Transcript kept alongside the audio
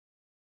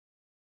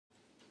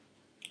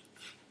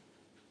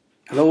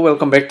Hello,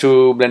 welcome back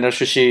to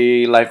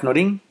BlenderSushi live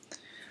noding.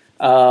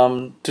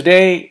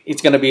 Today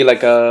it's gonna be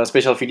like a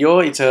special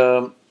video.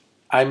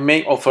 I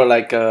may offer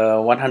like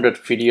 100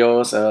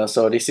 videos.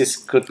 So this is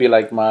could be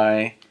like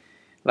my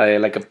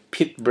like a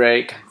pit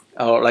break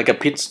or like a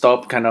pit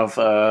stop kind of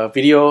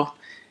video.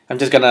 I'm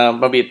just gonna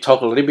maybe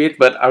talk a little bit,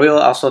 but I will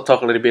also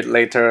talk a little bit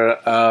later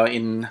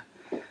in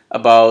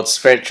about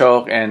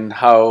Sverchok and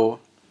how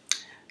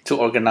to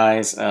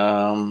organize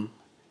the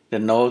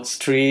nodes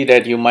tree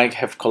that you might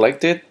have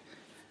collected.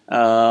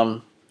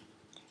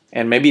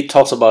 And maybe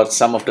talks about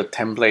some of the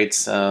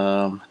templates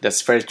that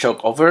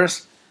Sverchok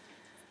offers.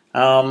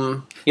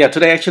 Yeah,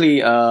 today actually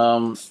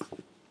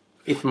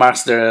it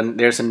marks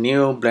there's a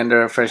new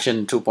Blender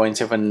version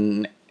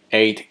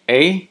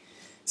 2.78a.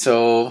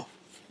 So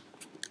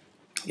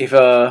if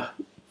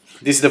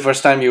this is the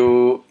first time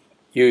you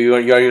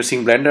are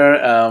using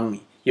Blender,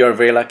 you're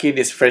very lucky.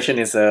 This version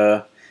is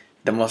the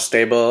most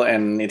stable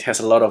and it has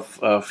a lot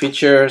of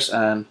features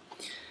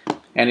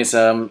and it's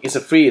a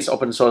free, it's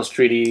open source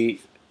 3D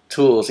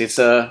tools. It's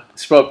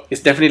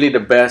definitely the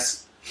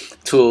best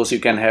tools you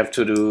can have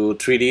to do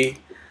 3D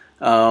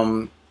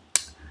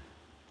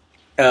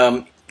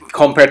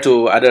compared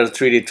to other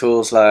 3D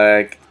tools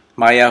like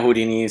Maya,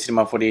 Houdini,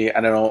 Cinema 4D,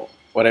 I don't know,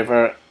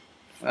 whatever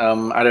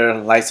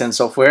other licensed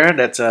software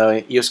that's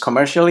used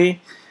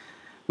commercially.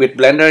 With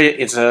Blender,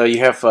 it's you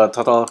have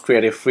total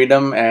creative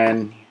freedom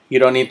and you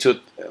don't need to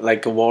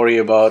like worry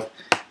about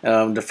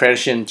the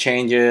version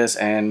changes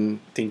and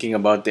thinking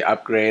about the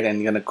upgrade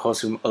and gonna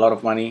cost you a lot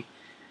of money.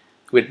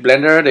 With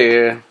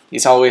Blender,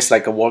 it's always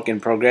like a work in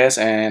progress,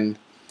 and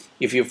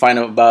if you find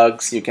out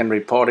bugs, you can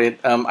report it.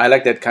 I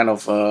like that kind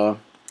of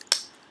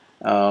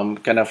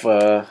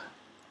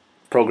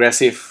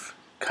progressive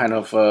kind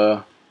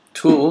of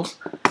tools.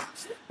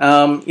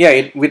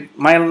 Yeah, with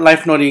my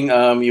live noding,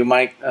 you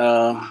might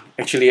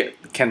actually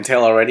can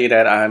tell already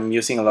that I'm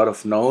using a lot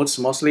of nodes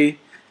mostly,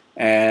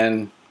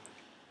 and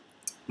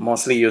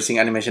mostly using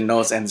Animation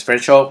Nodes and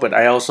Sverchok, but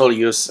I also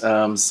use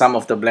some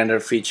of the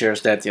Blender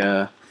features that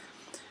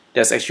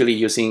that's actually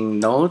using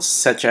nodes,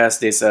 such as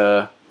this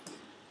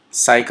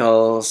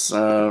cycles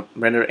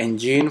render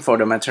engine for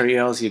the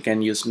materials. You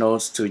can use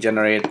nodes to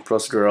generate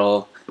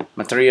procedural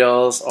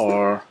materials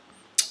or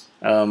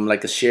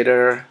like a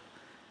shader.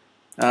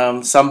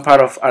 Some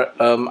part of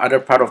other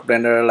part of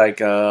Blender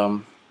like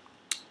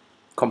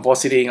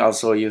compositing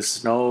also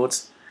use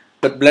nodes,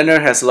 but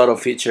Blender has a lot of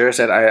features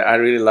that I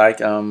really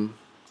like.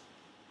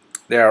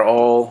 They are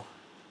all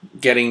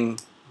getting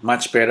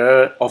much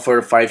better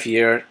over 5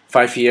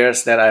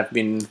 years that I've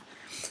been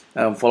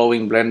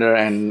following Blender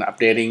and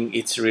updating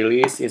its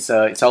release. It's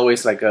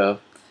always like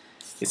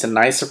it's a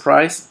nice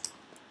surprise.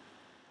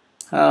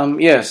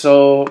 Yeah,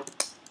 so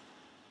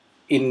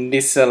in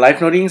this live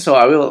noding, so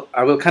I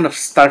will kind of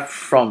start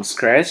from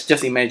scratch.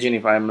 Just imagine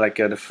if I'm like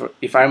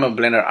if I'm a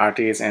Blender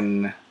artist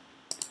and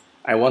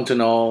I want to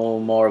know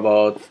more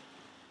about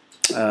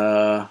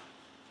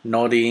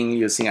noding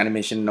using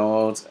Animation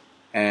Nodes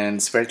and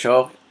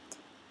Sverchok.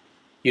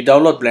 You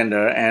download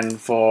Blender, and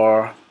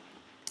for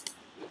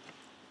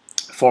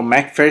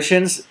Mac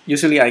versions,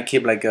 usually I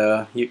keep like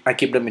I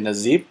keep them in a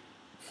zip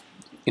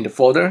in the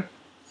folder.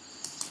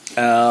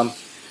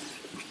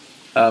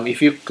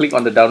 If you click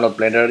on the download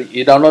Blender,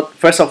 you download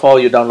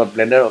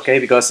Blender, okay?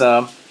 Because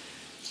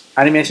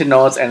Animation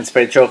Nodes and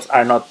Sverchok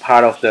are not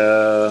part of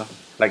the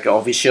like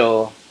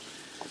official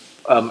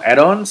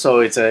add-on, so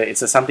it's a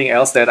something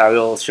else that I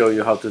will show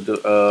you how to do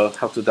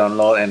how to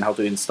download and how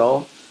to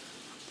install.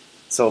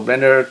 So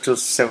Blender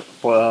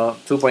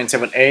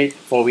 2.78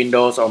 for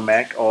Windows or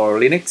Mac or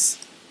Linux.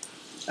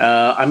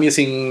 I'm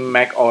using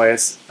Mac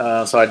OS,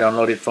 so I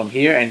download it from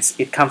here, and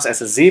it comes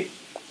as a zip.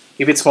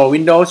 If it's for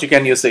Windows, you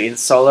can use the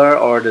installer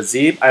or the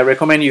zip. I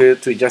recommend you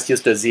to just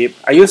use the zip.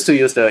 I used to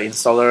use the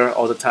installer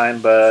all the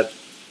time, but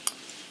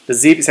the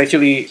zip is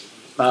actually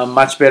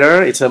much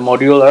better. It's a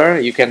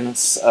modular. You can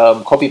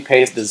copy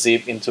paste the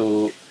zip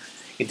into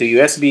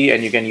USB,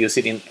 and you can use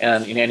it in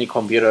any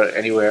computer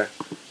anywhere,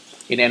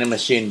 in any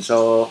machine.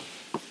 So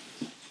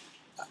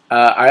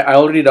I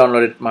already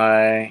downloaded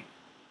my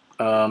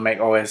Mac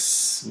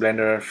OS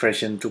Blender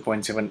version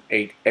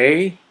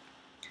 2.78a,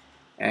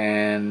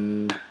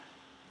 and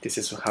this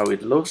is how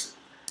it looks.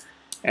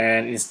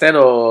 And instead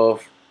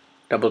of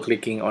double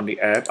clicking on the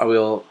app, I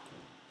will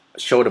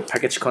show the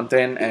package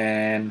content,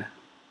 and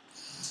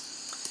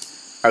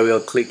I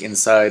will click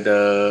inside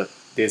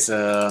this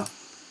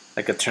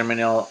like a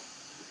terminal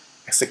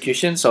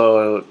execution.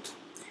 So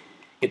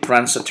it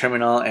runs the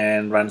terminal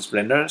and runs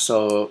Blender.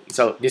 So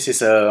this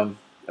is a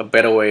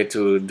better way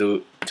to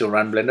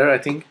run Blender, I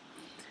think,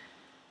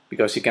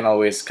 because you can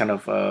always kind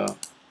of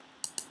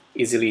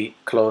easily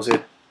close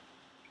it,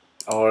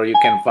 or you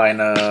can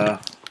find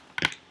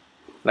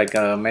like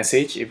a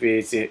message if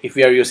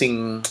we are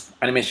using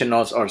Animation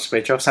Nodes or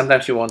Sverchok.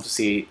 Sometimes you want to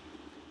see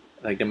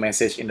like the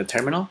message in the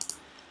terminal.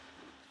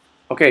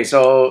 Okay,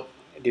 so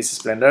this is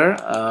Blender.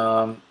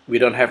 We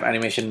don't have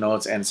Animation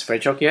Nodes and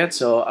Sverchok yet,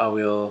 so I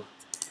will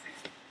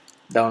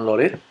download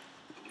it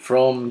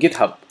from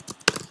GitHub.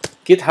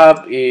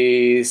 GitHub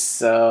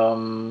is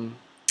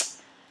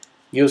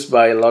used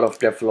by a lot of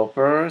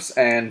developers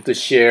and to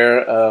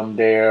share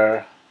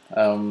their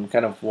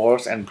kind of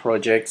works and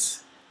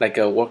projects, like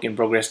a work in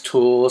progress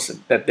tools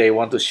that they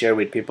want to share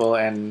with people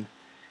and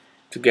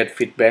to get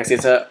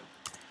feedbacks.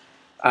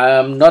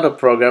 I'm not a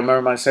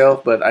programmer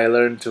myself, but I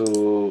learned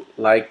to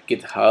like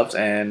GitHub,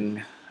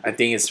 and I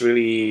think it's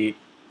really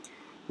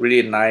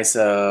nice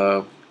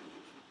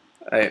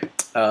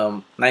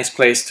nice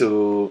place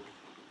to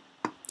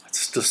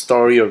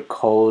store your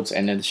codes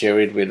and then share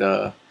it with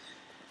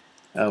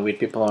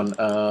people on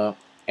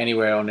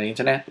anywhere on the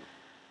internet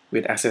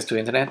with access to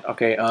internet.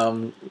 Okay,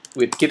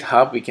 with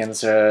GitHub we can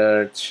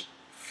search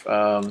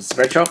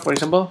Sverchok, for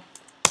example.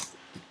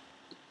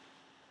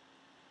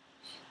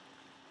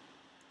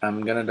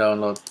 I'm gonna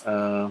download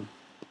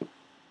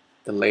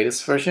the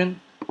latest version,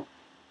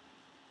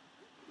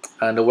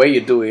 and the way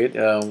you do it,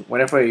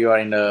 whenever you are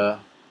in the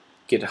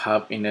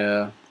GitHub in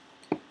a,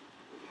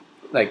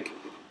 like,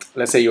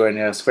 let's say you're in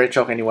a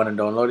Sverchok and you want to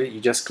download it, you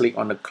just click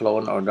on the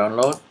clone or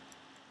download,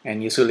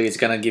 and usually it's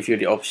gonna give you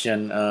the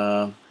option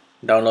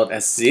download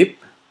as zip.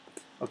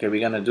 Okay,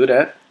 we're gonna do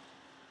that.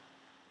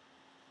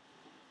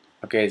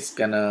 Okay, it's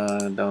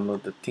gonna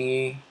download the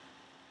thingy.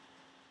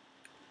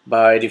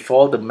 By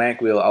default, the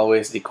Mac will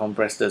always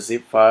decompress the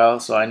zip file,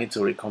 so I need to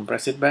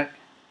recompress it back.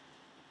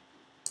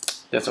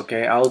 That's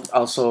okay. I'll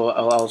also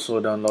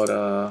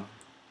download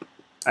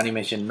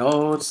Animation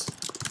Nodes.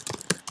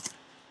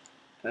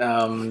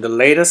 The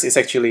latest is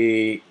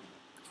actually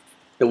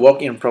the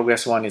work in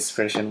progress one is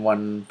version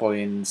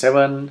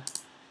 1.7.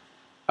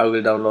 I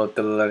will download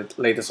the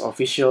latest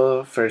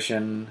official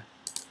version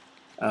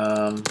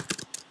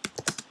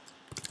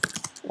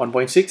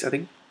 1.6, I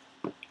think.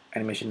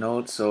 Animation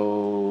Nodes.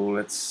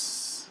 So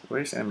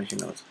where's Animation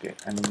Nodes? Okay,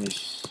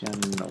 Animation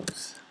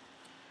Nodes.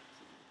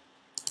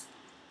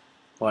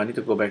 Oh, I need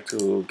to go back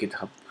to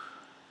GitHub.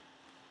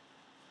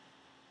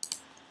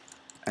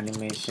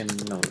 Animation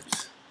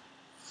Nodes.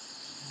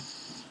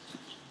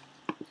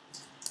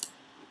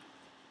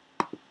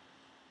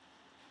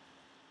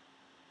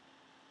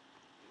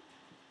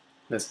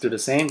 Let's do the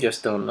same,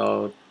 just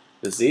download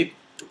the zip.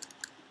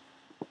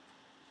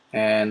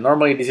 And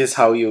normally this is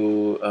how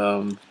you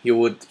you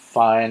would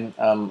find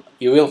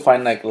you will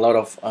find like a lot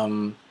of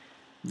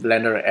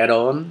Blender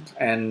add-ons,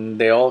 and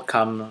they all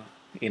come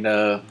in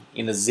a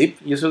zip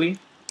usually.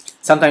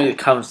 Sometimes it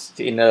comes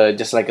in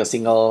just like a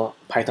single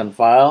Python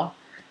file,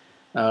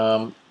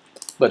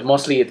 but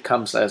mostly it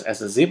comes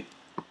as a zip.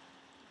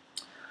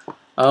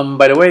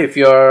 By the way,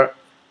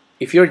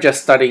 if you're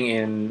just studying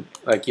in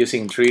like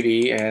using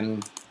 3D,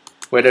 and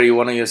whether you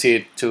want to use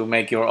it to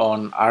make your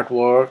own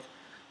artwork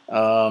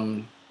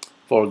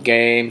for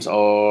games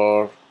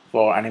or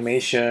for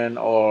animation,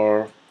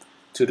 or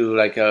to do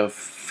like a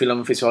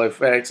film visual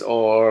effects,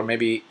 or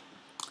maybe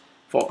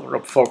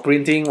for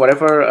printing,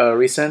 whatever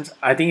reason,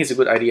 I think it's a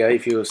good idea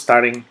if you're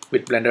starting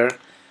with Blender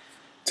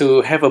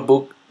to have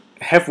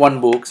one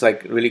book,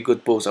 like really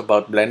good books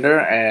about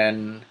Blender.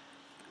 And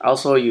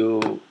also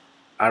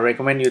I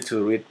recommend you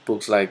to read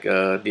books like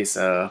this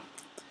The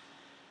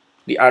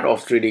Art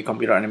of 3D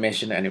Computer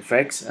Animation and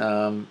Effects.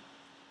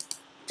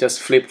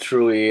 Just flip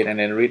through it and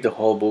then read the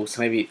whole book.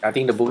 Maybe I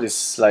think the book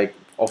is like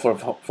over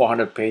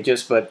 400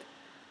 pages, but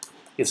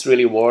it's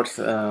really worth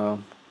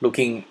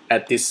looking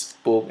at this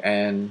book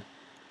and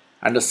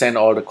understand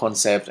all the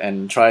concepts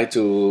and try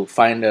to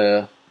find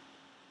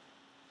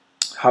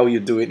how you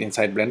do it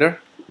inside Blender.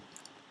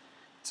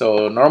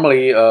 So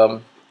normally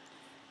you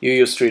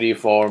use 3D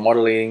for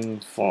modeling,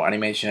 for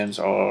animations,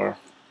 or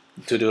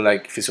to do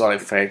like visual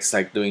effects,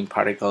 like doing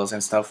particles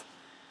and stuff.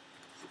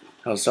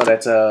 So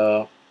that's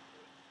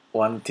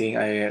one thing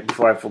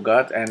before I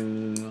forgot.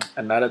 And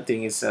another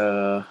thing is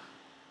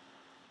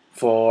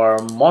for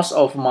most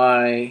of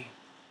my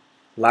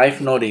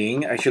live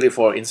noding, actually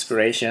for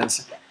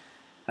inspirations,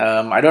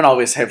 I don't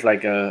always have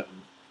like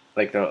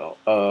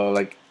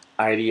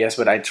ideas,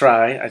 but I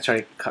try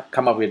to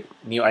come up with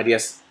new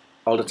ideas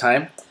all the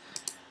time.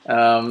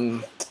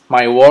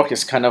 My work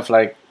is kind of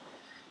like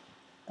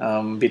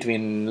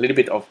between a little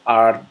bit of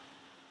art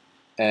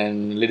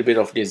and a little bit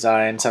of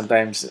design,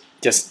 sometimes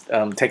just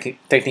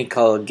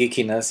technical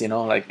geekiness, you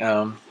know, like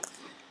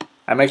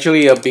I'm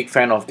actually a big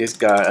fan of this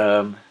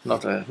guy,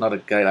 not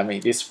a guy, I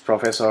mean this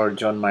Professor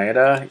John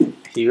Maeda.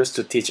 He used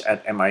to teach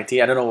at MIT.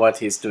 I don't know what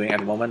he's doing at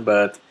the moment,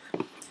 but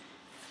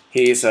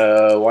he's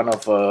one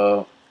of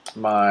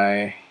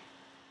my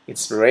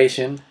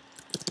inspiration.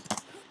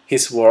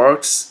 His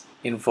works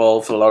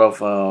involve a lot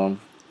of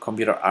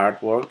computer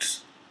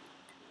artworks,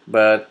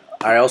 but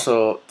I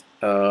also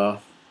a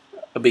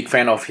big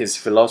fan of his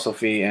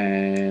philosophy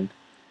and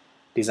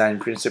design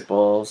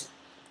principles.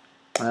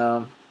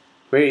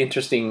 Very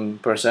interesting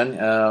person.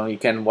 You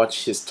can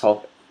watch his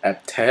talk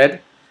at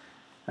TED,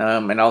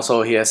 and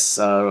also he has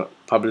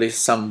published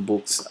some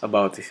books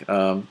about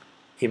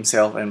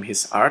himself and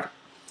his art.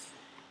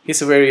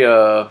 He's a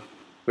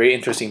very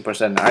interesting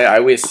person. I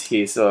wish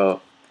he's one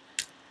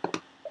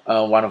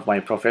of my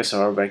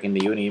professor back in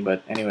the uni,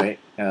 but anyway.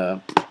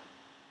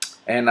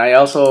 And I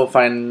also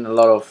find a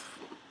lot of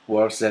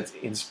works that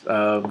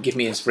give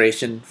me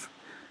inspiration.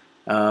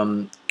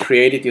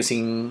 Created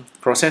using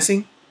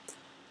processing.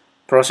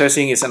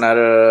 Processing is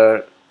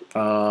another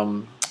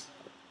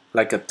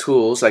like a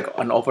tools, like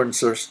an open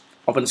source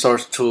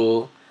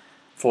tool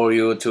for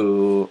you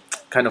to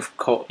kind of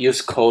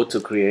use code to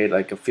create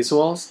like a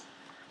visuals.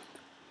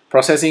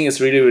 Processing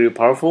is really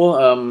powerful,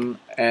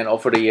 and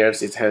over the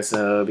years it has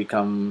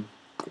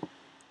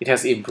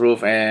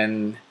improved,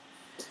 and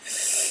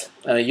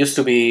used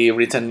to be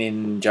written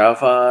in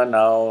Java.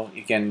 Now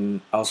you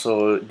can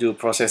also do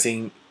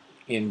processing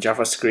in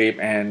JavaScript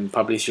and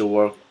publish your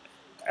work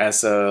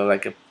as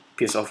like a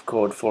piece of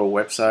code for a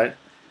website.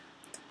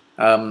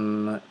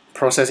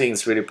 Processing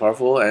is really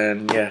powerful,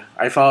 and yeah,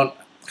 I found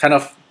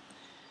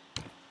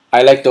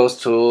I like those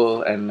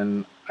tools, and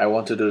then I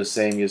want to do the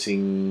same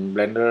using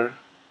Blender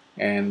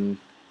and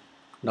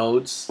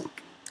Nodes.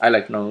 I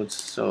like Nodes,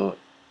 so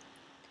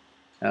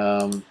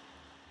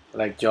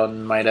like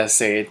John might have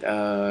said,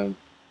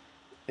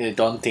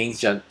 don't think,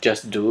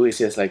 just do. It's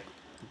just like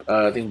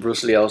I think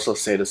Bruce Lee also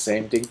said the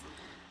same thing.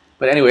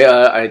 But anyway,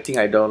 I think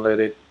I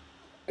downloaded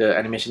the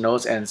Animation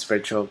Nodes and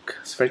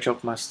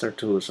Sverchok Master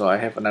too. So I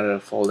have another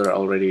folder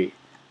already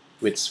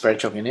with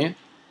Sverchok in it.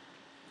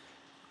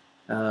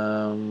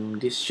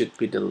 This should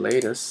be the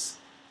latest.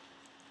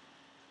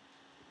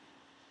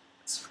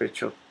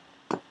 Sverchok.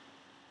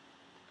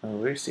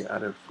 Where's the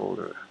other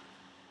folder?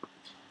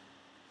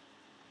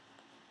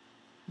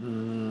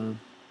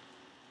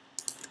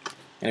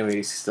 Anyway,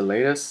 this is the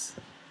latest.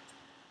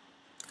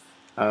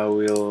 I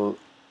will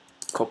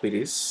copy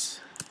this.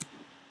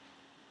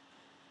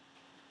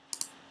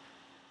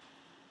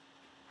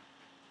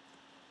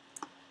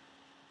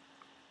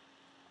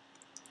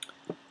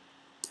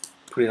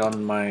 Put it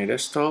on my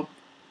desktop.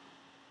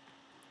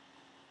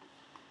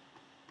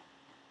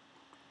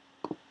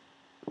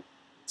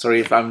 Sorry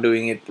if I'm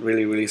doing it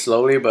really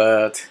slowly,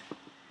 but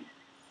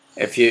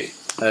if you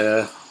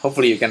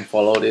hopefully you can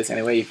follow this.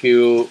 Anyway, if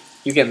you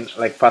can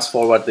like fast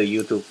forward the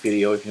YouTube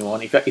video if you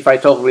want. If I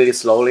talk really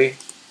slowly,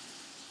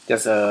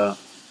 just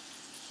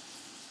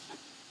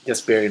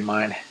bear in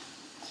mind.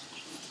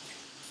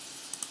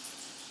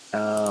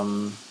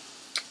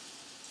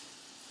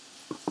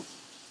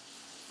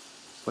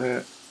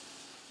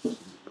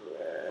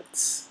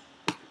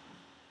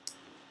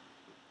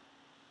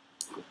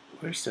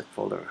 Where's that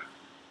folder?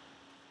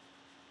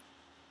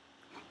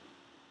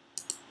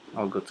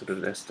 I'll go to the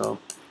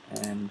desktop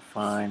and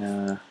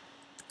find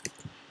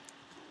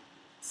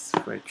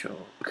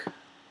Sverchok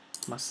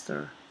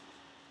master.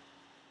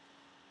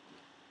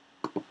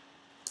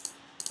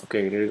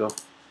 Okay, there you go.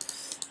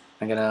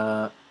 I'm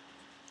gonna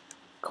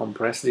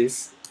compress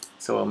this,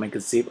 so I'll make a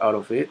zip out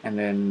of it, and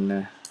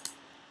then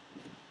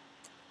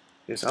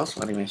there's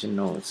also animation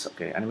nodes.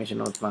 Okay, animation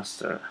node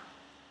master.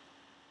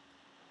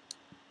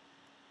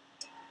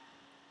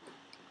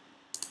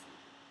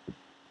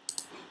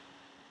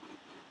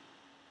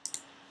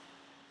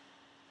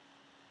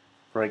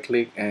 Right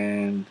click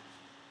and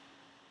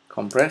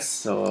compress,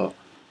 so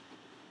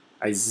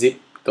I zip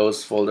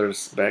those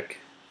folders back.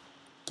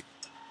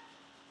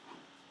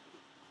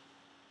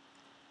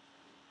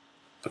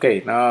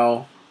 Okay,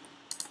 now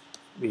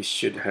we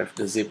should have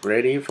the zip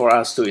ready for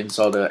us to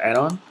install the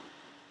add-on.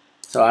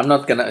 So I'm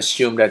not gonna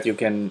assume that you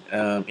can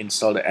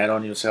install the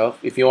add-on yourself.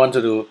 If you want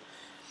to do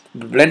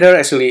Blender,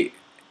 actually,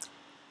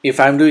 if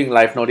I'm doing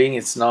live noding,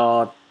 it's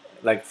not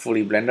like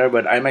fully Blender,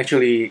 but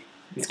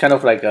it's kind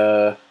of like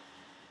a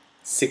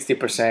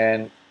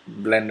 60%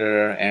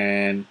 Blender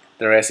and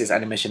the rest is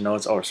Animation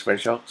Nodes or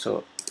Sverchok.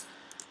 So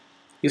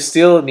you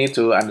still need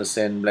to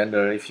understand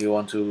Blender if you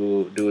want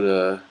to do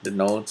the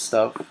node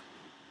stuff.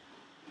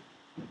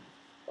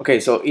 Okay,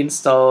 so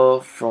install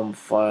from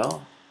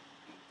file.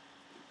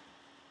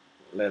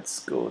 Let's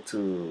go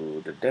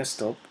to the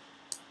desktop.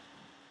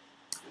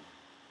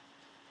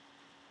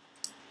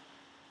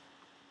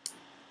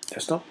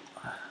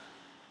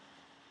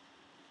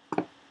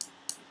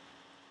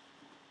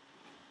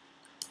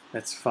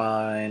 Let's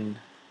find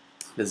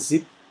the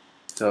zip.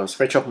 So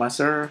Sverchok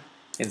master,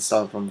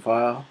 install from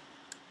file,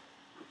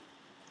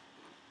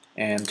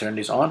 and turn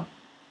this on.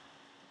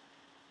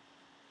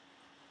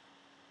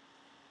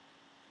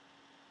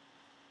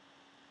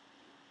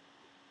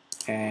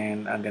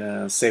 And I'm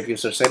gonna save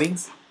user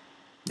settings.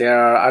 There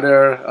are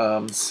other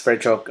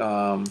Sverchok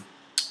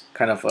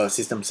kind of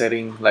system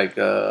setting, like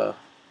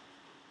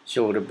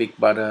show the big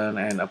button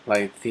and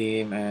apply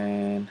theme,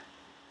 and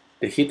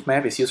the heat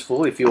map is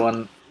useful if you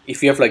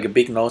have like a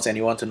big nodes and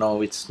you want to know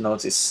which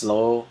nodes is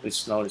slow,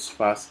 which node is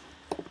fast.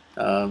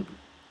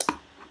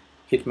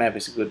 Heat map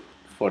is good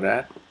for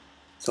that.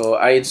 So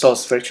I install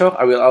Sverchok.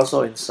 I will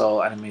also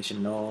install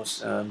Animation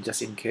Nodes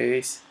just in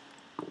case.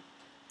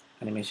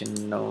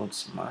 Animation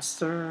Nodes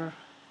master.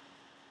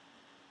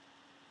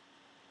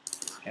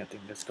 I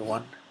think that's the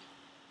one.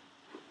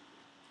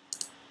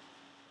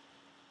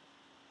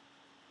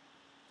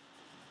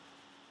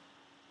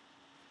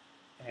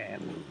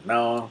 And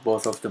now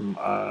both of them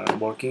are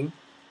working.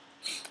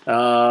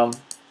 There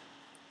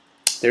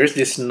is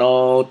this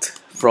note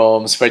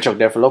from Sverchok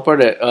developer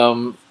that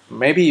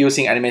maybe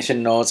using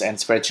animation nodes and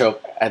Sverchok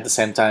at the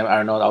same time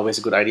are not always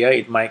a good idea.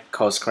 It might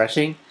cause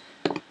crashing,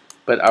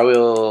 but I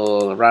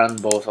will run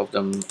both of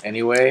them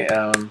anyway.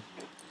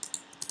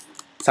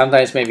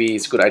 Sometimes maybe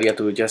it's a good idea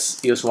to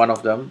just use one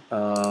of them.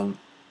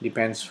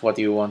 Depends what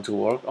you want to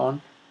work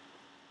on.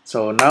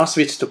 So now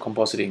switch to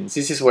compositing.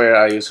 This is where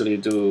I usually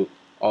do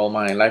all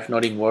my live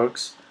noding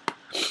works.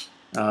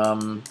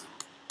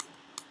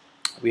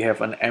 We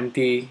have an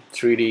empty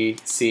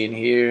 3D scene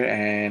here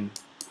and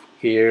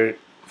here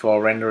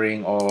for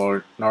rendering,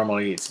 or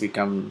normally it's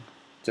become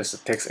just a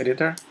text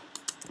editor.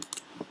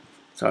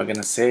 So I'm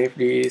gonna save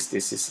this.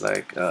 This is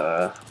like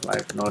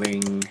live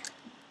noding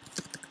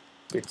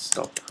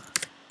PITSTOP.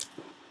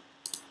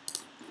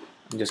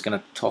 I'm just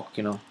gonna talk,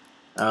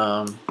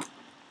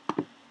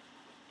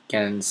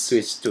 can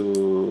switch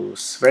to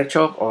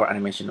Sverchok or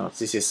Animation Nodes.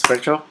 This is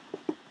Sverchok,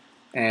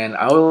 and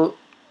I will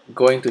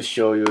going to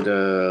show you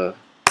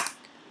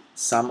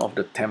some of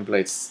the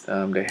templates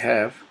they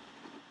have.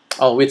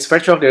 Oh, with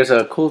Sverchok there's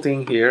a cool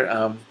thing here.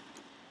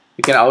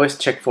 You can always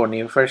check for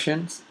new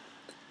versions,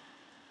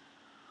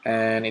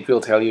 and it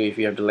will tell you if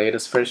you have the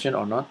latest version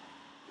or not.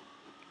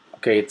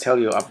 Okay, it tells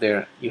you up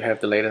there you have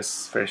the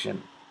latest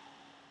version.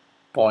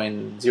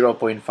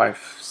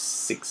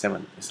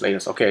 0.567 is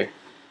latest. Okay,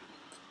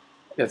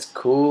 that's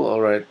cool.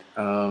 All right.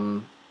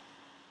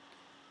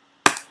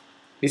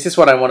 This is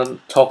what I want to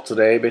talk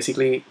today.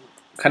 Basically,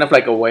 kind of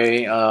like a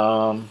way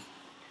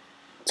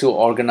to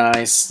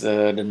organize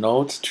the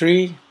node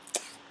tree.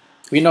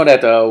 We know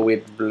that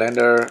with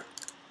Blender,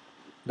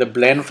 the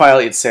blend file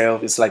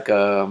itself is like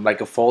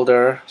a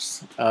folder,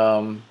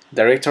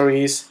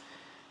 directories.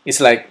 It's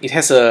like it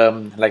has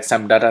like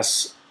some data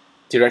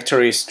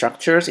directory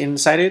structures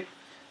inside it.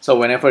 So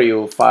whenever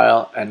you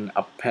file and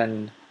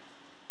append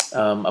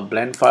a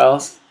blend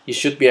files, you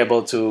should be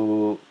able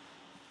to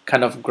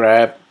kind of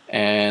grab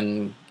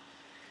and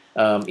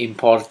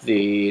import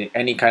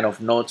any kind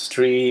of nodes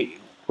tree,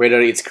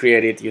 whether it's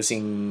created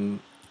using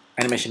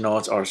animation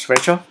nodes or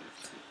Sverchok.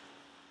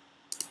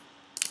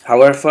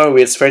 However,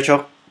 with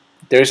Sverchok,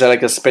 there's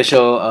like a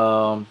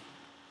special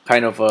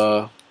kind of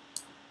a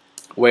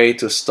way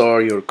to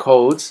store your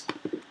codes.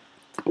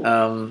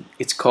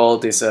 It's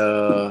called this.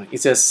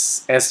 It's a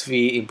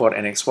SV import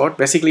and export.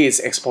 Basically, it's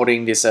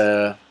exporting this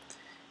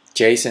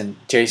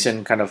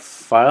JSON kind of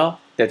file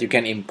that you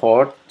can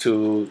import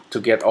to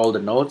get all the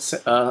nodes.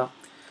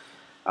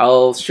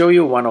 I'll show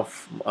you one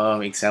of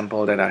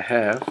example that I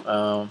have.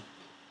 I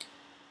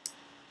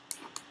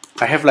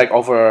have like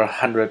over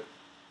 100,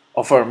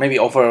 maybe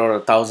over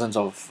thousands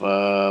of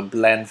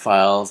blend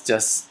files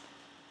just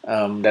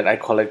that I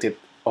collected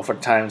over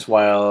times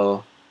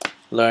while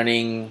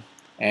learning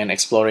and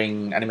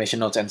exploring animation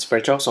nodes and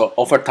Sverchok. So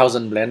over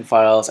 1,000 blend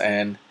files,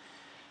 and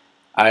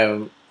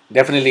I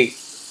definitely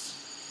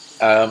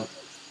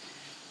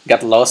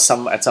got lost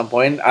at some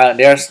point.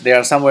 They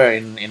are somewhere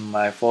in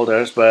my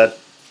folders, but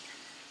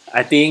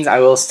I think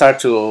I will start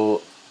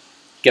to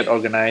get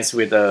organized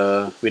with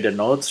the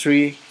node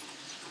tree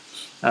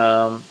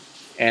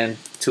and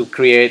to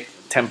create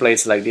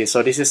templates like this.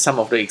 So this is some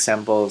of the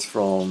examples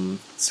from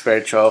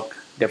Sverchok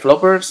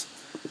developers,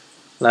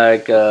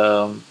 like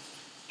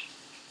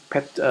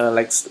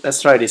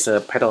let's try this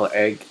petal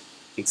egg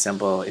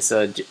example. It's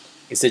a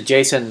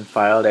JSON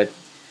file that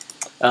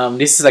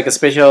this is like a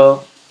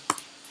special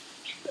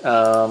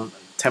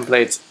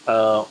template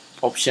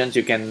options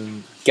you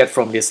can get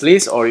from this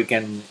list, or you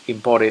can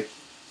import it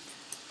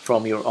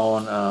from your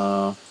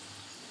own.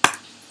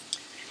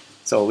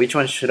 So which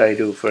one should I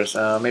do first?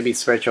 Maybe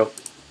Sverchok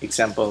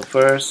example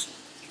first.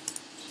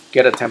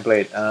 Get a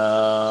template.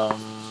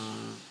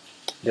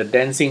 The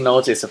dancing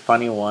nodes is a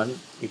funny one.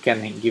 You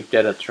can give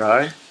that a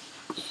try.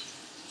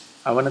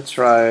 I want to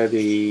try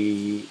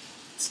the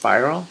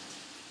spiral.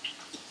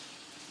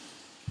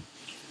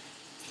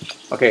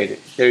 Okay,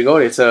 there you go.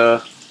 It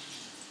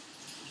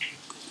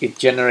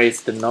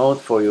generates the node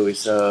for you.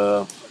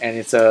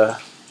 And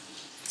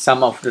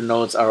some of the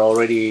nodes are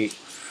already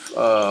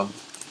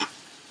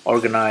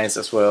organized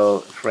as well,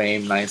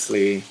 framed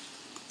nicely.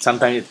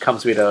 Sometimes it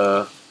comes with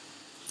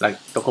like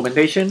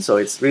documentation, so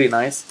it's really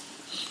nice.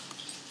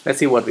 Let's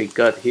see what we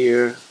got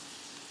here.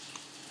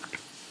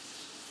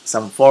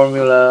 Some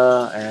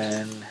formula,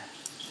 and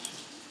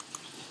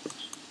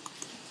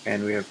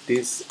we have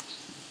this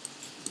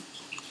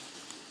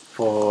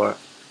for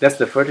that's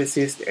the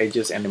vertices, the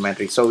edges, and the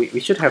matrix. So we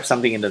should have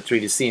something in the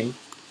 3D scene.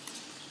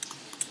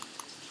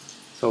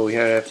 So we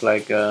have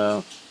like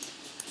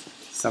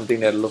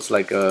something that looks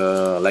like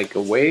a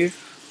wave.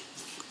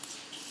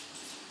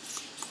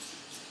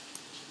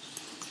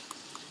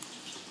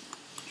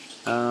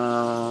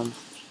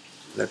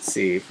 Let's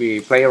see if we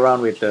play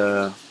around with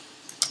the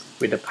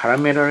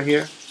parameter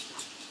here.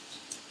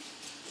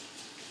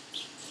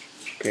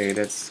 Okay,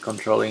 that's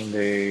controlling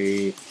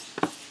the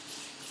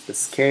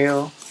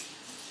scale.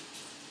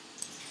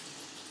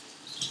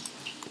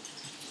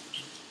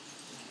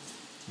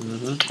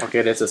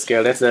 Okay, that's a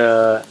scale.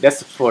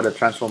 That's for the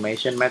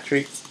transformation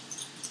matrix.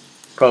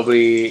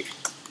 Probably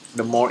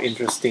the more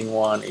interesting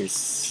one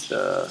is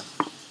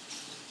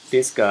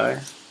this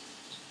guy.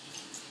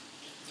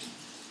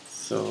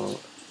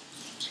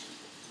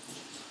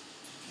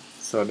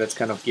 So that's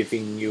kind of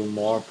giving you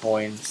more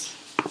points.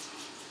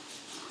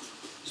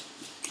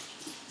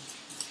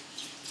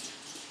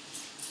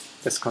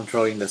 That's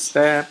controlling the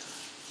step,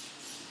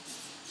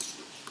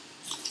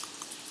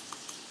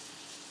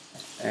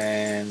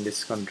 and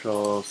this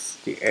controls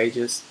the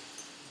edges.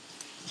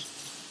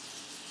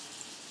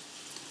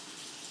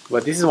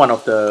 But this is one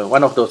of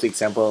those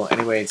examples.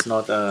 Anyway, it's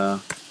not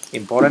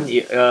important.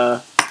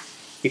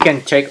 You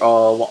can check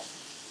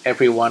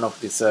every one of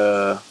this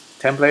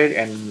template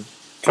and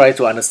try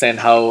to understand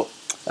how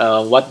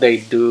what they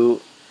do,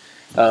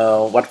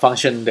 what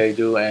function they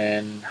do,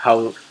 and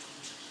how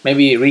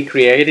maybe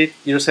recreate it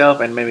yourself.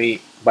 And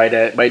maybe by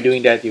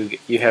doing that,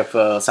 you have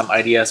some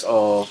ideas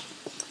of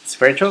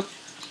Sverchok.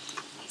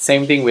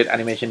 Same thing with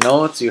animation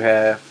nodes. You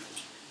have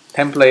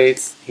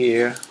templates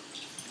here.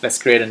 Let's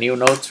create a new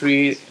node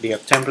tree. We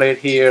have template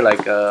here,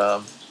 like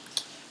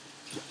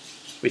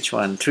which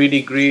one?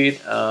 3D grid.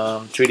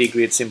 3D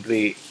grid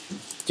simply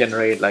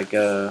generate like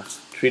a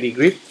 3D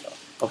grid,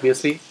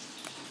 obviously.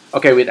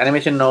 Okay, with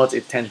animation nodes,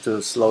 it tends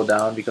to slow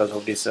down because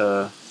of this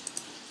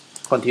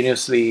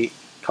continuously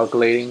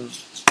calculating.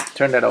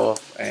 Turn that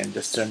off and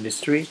just turn this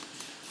tree.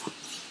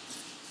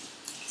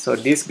 So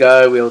this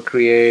guy will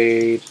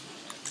create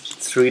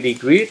 3D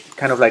grid,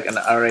 kind of like an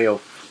array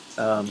of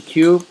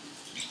cube.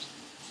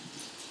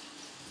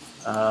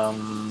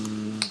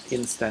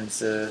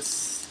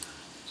 Instances.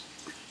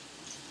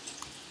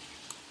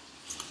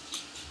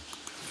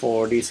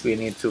 For this, we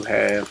need to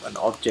have an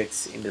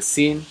objects in the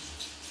scene.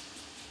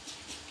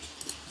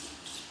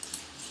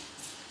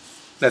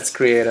 Let's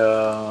create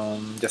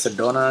just a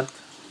donut.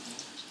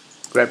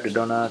 Grab the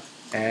donut,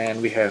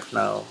 and we have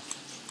now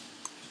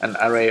an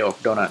array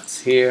of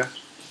donuts here,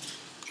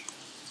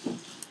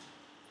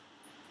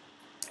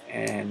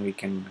 and we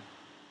can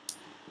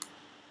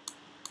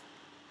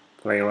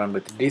play around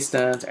with the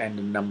distance and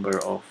the number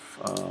of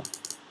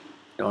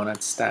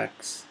donut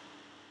stacks,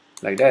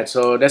 like that.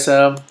 So that's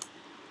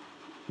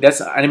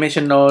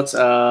animation nodes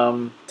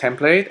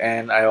template,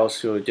 and I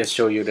also just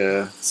show you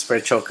the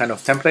Sverchok kind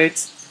of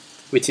templates,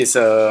 which is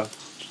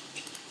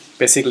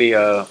basically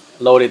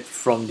loaded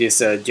from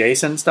this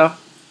JSON stuff.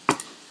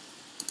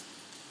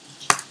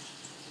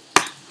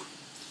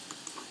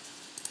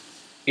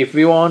 If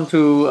we want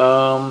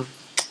to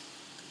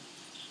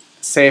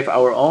save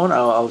our own,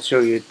 I'll show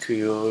you to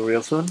you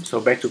real soon.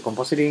 So back to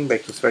compositing,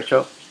 back to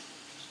Sverchok,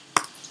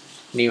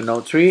 new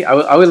node tree.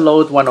 I will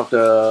load one of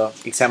the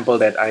example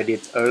that I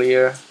did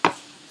earlier.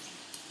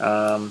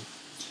 I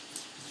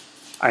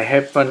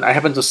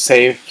happen to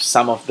save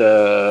some of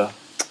the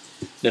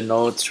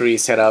node tree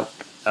setup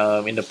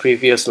in the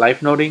previous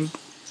LIVENODING.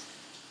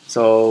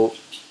 So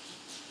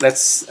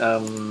let's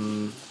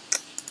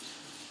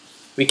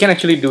we can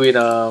actually do it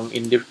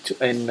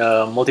in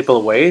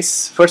multiple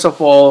ways. First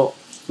of all,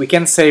 we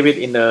can save it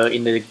in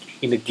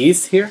the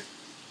GIS here.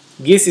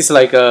 GIS is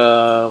like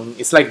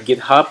it's like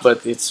GitHub,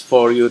 but it's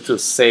for you to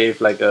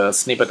save like a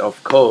snippet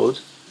of code.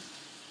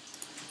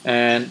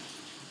 And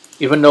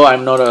even though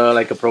I'm not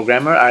like a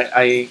programmer,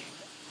 I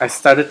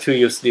started to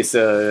use this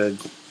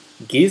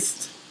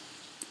GIS.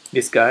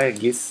 This guy,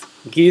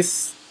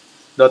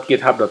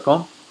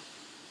 gis.github.com.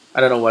 I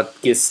don't know what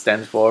GIS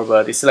stands for,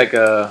 but it's like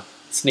a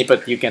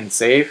snippet you can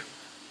save.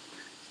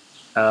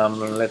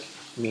 Let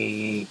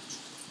me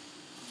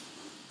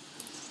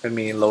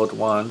load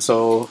one.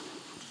 So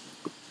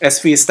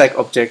SV stack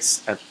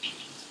objects at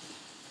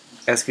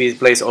SV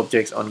place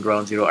objects on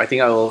ground zero. I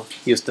think I will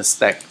use the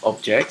stack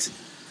objects.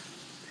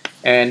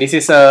 And this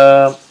is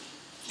the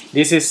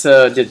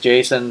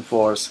JSON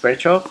for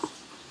Sverchok.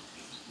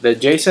 The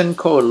JSON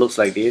code looks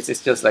like this.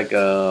 It's just like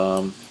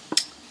how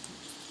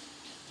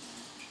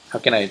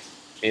can I?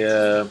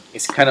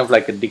 It's kind of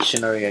like a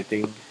dictionary. I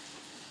think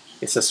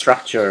it's a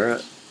structure.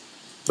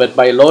 But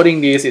by loading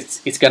this,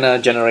 it's gonna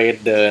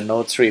generate the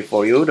node tree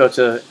for you.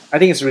 I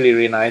think it's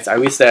really nice. I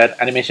wish that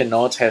animation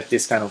nodes have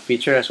this kind of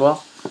feature as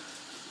well.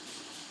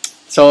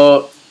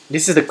 So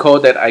this is the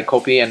code that I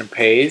copy and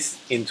paste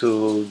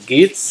into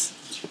Git.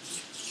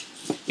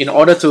 In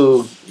order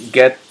to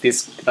get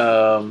this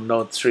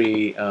node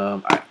tree,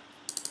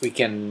 we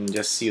can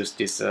just use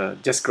this.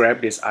 Just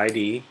grab this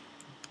ID.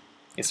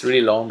 It's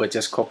really long, but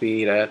just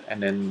copy that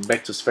and then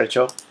back to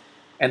Sverchok.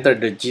 Enter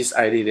the GIS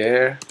ID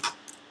there.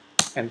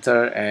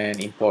 Enter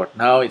and import.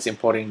 Now it's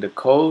importing the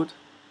code,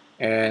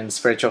 and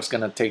Sverchok's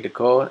gonna take the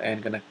code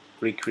and gonna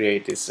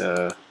recreate this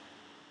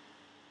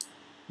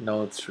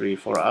node tree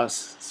for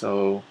us.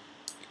 So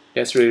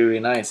that's really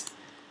nice.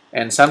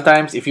 And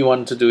sometimes if you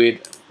want to do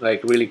it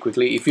like really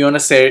quickly, if you want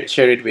to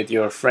share it with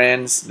your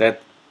friends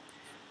that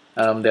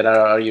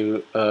are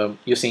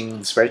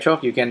using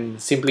Sverchok, you can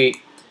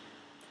simply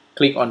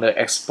click on the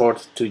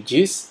export to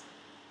GIS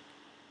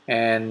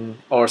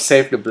or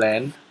save the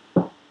blend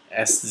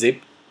as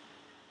zip.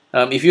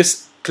 If you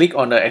click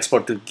on the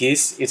export to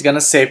GIS, it's gonna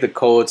save the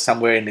code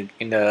somewhere in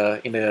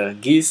the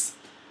GIS,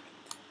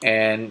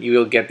 and you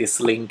will get this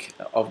link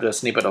of the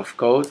snippet of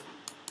code.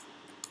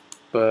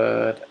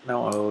 But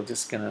now I'm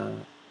just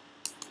gonna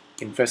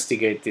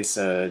investigate this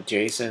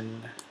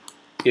JSON,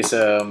 this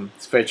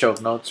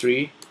Sverchok node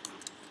 3.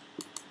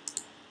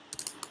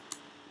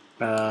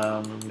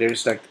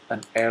 There's like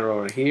an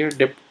error here.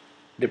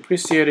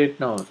 Depreciated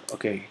node.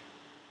 Okay.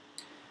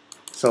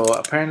 So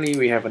apparently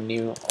we have a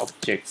new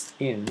object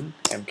in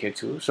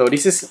MK2. So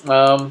this is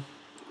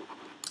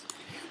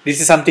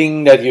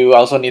something that you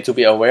also need to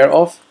be aware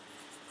of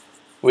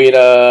with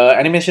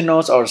animation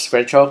nodes or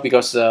Sverchok,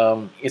 because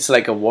it's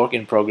like a work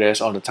in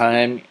progress all the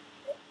time.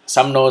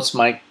 Some nodes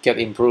might get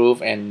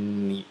improved,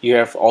 and you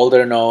have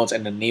older nodes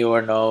and the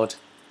newer node,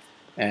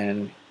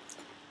 and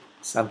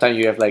sometimes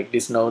you have like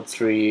this node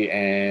 3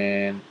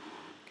 and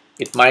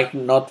it might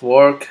not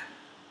work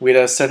with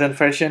a certain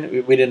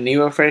version. With the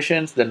newer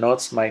versions, the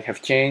nodes might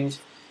have changed.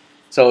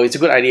 So it's a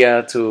good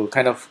idea to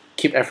kind of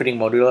keep everything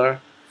modular.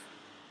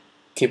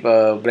 Keep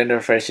a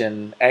Blender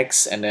version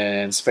X and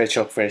then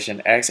Sverchok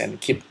version X and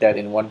keep that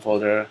in one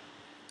folder.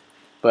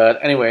 But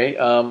anyway,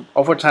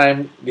 over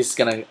time, this is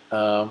gonna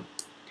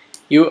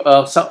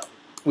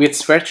with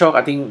Sverchok,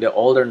 I think the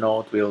older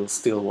node will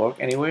still work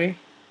anyway,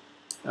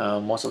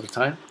 most of the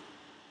time.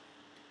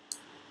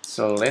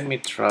 So let me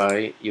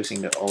try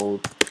using the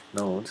old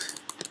node.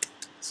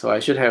 So I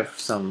should have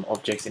some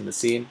objects in the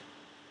scene.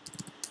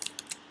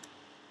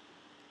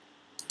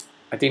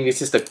 I think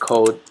this is the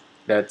code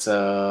that's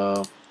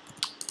the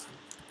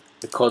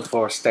code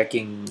for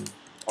stacking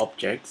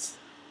objects.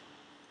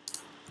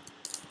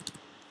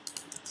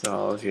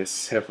 So I'll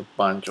just have a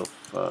bunch of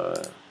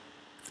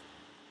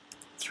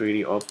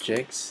 3D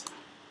objects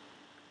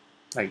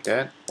like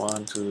that.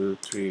 1, 2,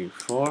 3,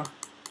 4.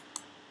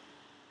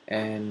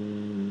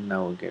 And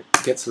now we'll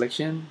get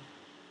selection.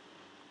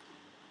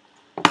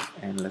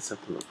 And let's have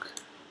a look.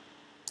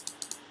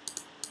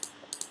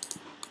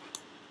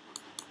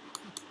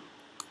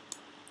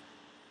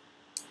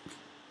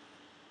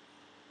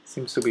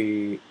 Seems to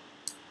be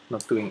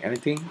not doing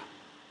anything.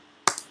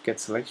 Get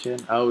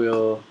selection.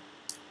 I'll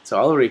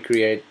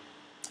recreate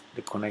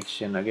the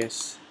connection, I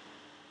guess.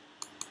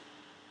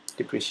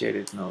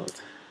 Depreciated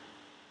node.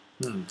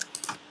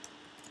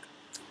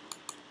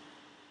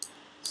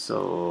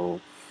 So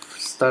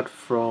start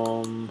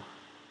from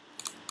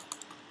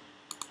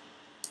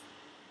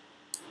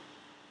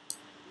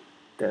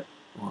that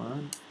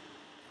one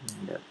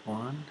and that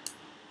one,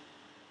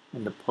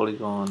 and the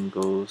polygon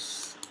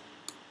goes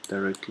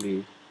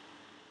directly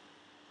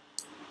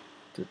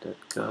to that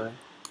guy.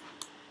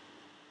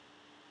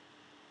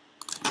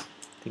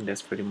 I think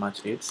that's pretty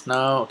much it.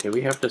 Now, okay,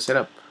 we have the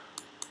setup.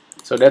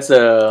 So that's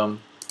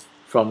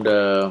from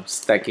the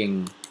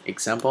stacking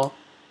example.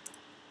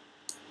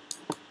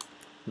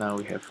 Now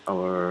we have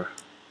our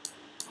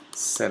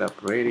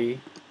setup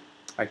ready.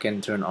 I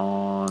can turn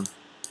on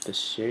the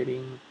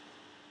shading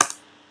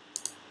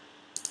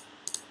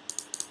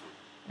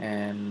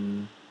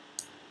and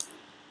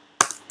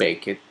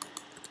bake it.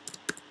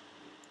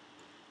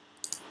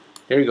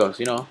 There it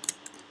goes,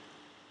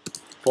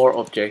 4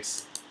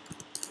 objects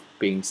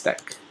being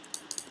stacked.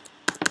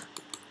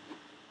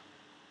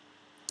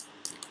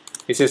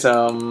 This is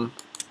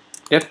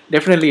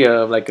definitely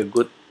like a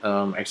good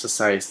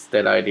exercise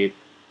that I did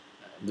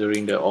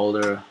during the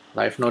older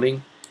live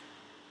noding.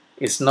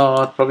 It's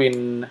not probably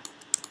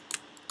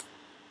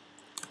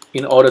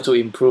in order to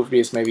improve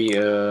this, maybe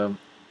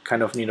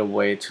kind of need a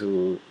way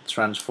to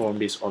transform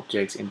these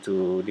objects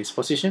into this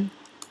position.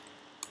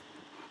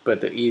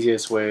 But the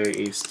easiest way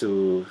is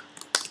to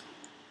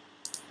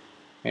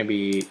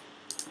maybe,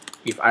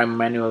 if I'm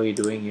manually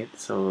doing it,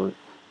 so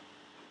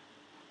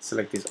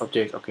select this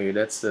object. Okay,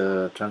 that's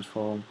the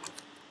transform.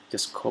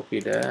 Just copy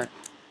that,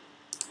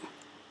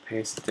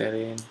 paste that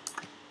in,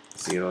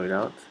 zero it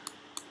out.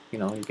 You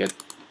get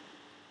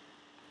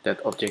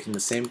that object in the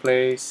same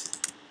place.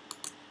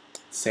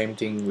 Same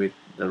thing with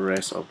the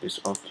rest of this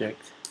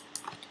object.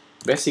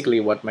 Basically,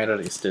 what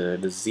matters is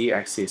the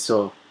z-axis.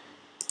 So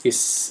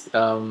this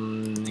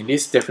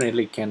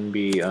definitely can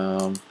be.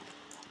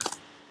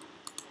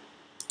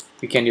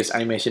 We can use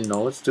animation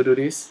nodes to do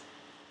this.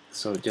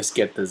 So just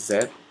get the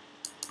z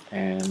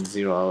and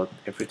zero out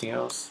everything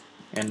else,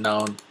 and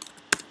now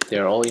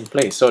they're all in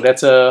place. So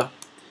that's the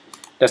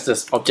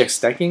object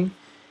stacking.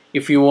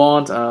 If you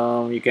want,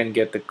 you can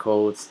get the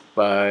codes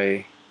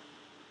by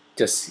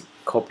just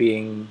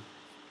copying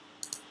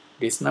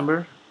this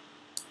number.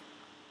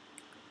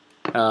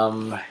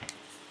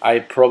 I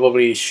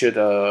probably should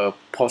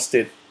post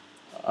it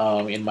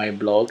in my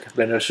blog,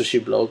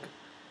 BlenderSushi blog,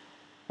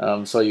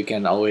 so you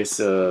can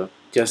always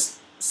just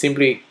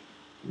simply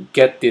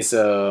get this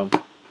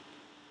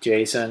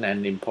JSON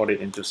and import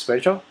it into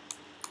Sverchok.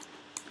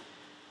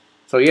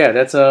 So yeah,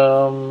 that's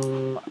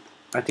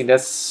I think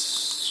that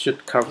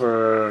should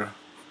cover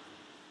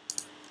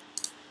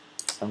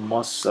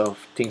most of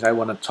things I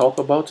want to talk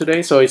about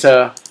today. So it's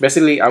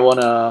basically I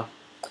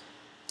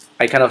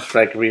kind of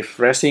like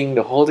refreshing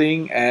the whole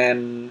thing,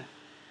 and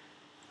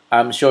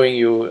I'm showing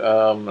you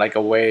like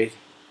a way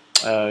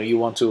you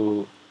want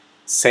to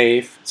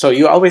save. So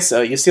you always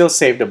you still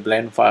save the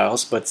blend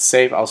files, but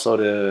save also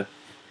the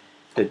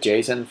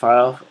JSON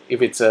file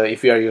if it's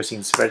if you are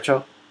using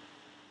Sverchok.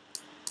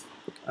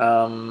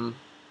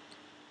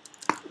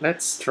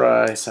 Let's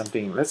try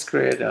something. Let's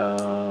create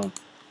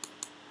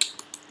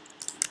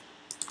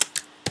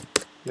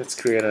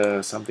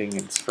something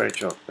in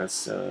Sverchok.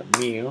 That's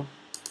new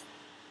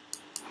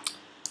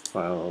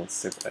file,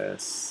 save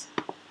as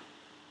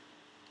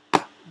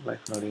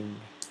live noding.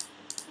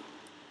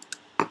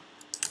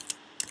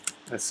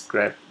 Let's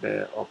grab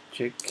the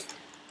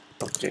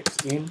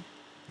objects in.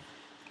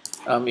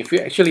 If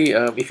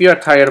you are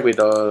tired with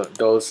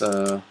those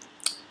the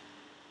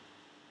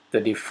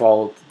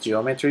default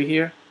geometry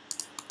here,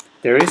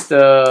 there is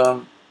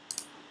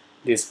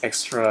this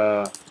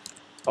extra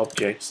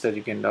objects that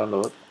you can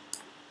download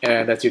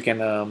and that you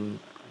can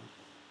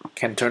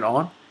turn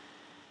on.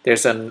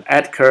 There's an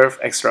add curve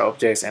extra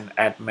objects and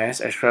add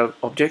mesh extra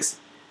objects.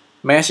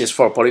 Mesh is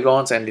for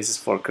polygons and this is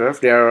for curve.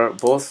 They are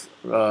both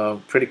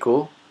pretty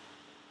cool.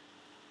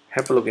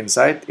 Have a look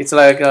inside. It's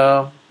like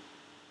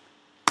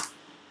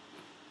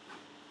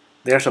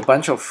there's a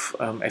bunch of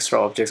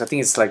extra objects. I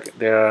think it's like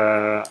there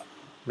are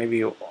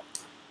maybe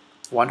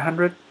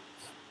 100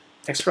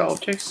 extra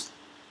objects.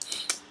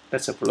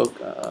 Let's have a look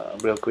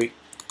real quick.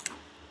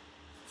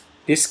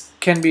 This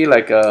can be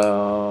like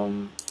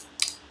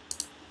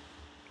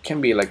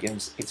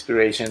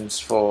inspirations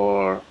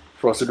for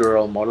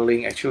procedural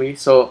modeling actually.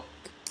 So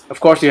of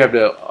course you have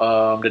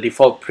the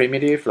default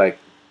primitive like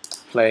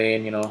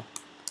plane,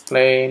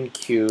 plane,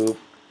 cube,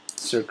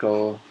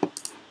 circle,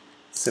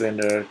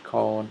 cylinder,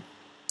 cone,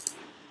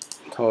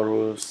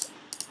 torus,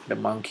 the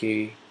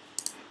monkey,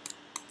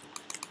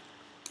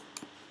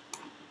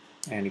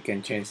 and you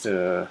can change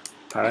the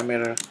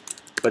parameter.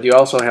 But you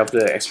also have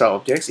the extra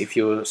objects. If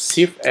you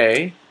shift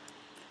A,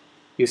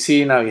 you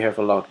see now you have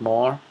a lot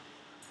more.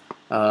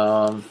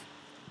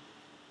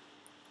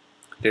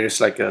 There's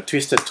like a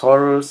twisted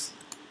torus.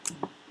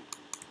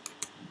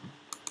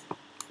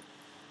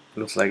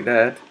 Looks like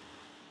that,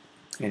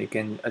 and you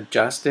can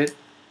adjust it.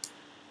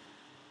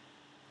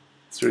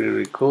 It's really,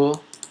 really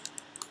cool.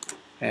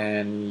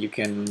 And you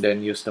can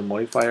then use the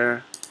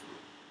modifier,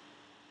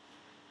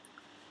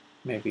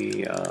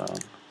 maybe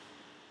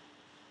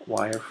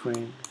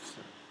wireframe.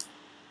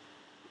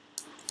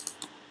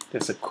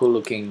 There's a cool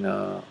looking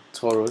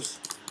torus.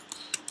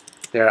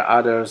 There are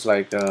others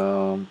like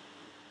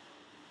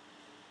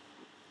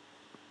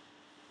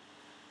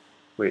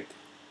wait,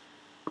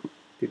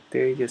 did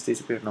they just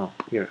disappear? No,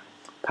 here,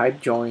 pipe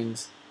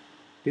joints.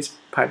 These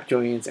pipe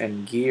joints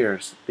and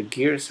gears. The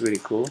gear is really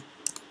cool.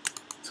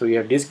 So you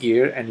have this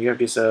gear and you have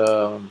this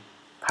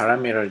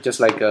parameter, just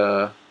like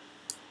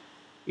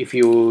if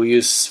you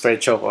use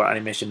Sverchok or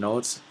Animation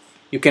Nodes,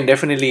 you can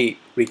definitely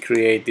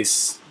recreate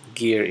this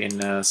gear in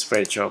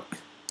Sverchok.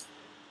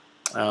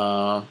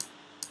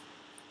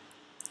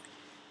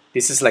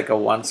 This is like a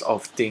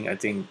once-off thing. I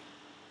think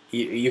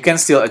you can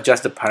still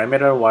adjust the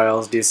parameter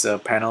while this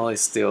panel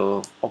is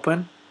still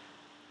open.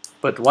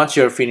 But once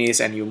you're finished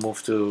and you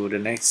move to the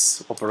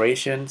next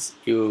operations,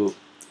 you're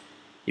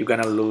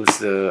gonna lose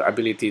the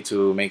ability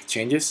to make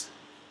changes.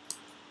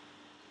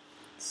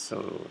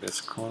 So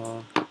let's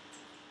call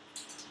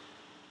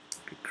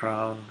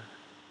crown.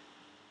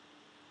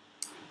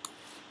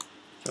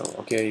 So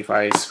okay, if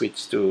I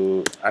switch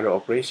to other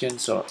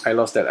operations, so I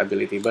lost that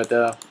ability. But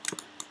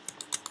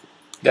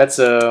that's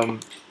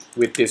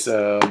with this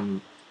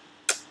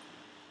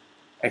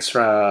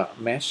extra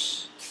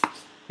mesh,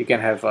 you can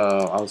have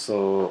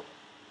also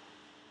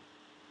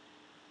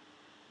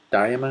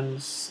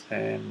diamonds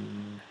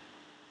and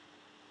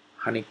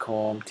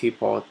honeycomb,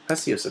 teapot.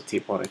 Let's use a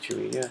teapot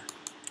actually. Yeah,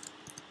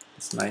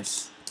 it's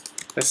nice.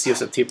 Let's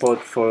use a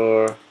teapot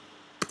for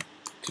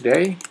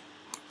today.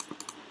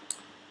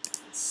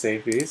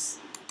 Save this.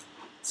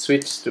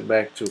 Switch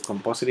back to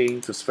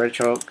compositing to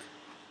Sverchok.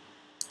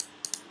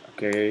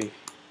 Okay,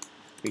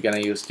 we're gonna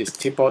use this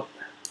teapot.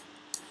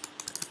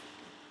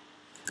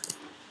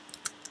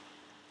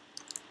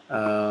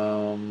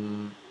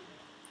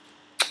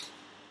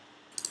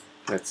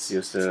 Let's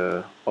use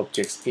the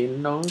objects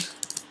in node.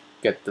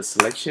 Get the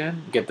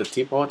selection. Get the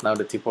teapot. Now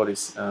the teapot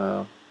is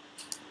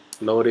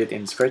loaded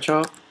in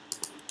Sverchok.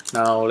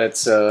 Now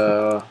let's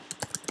do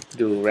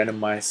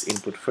randomized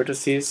input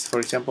vertices, for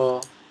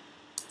example,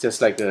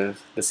 just like the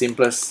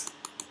simplest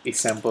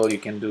example you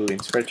can do in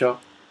Sverchok.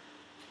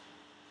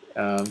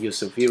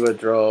 Use a viewer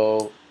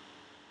draw,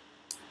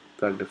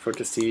 plug the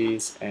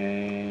vertices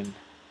and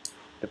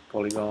the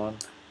polygon,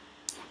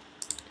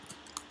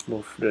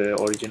 move the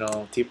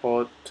original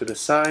teapot to the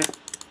side.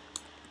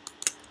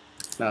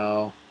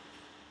 Now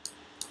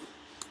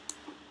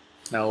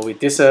with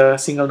this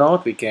single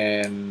node, we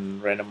can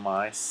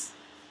randomize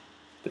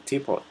the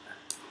teapot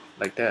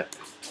like that.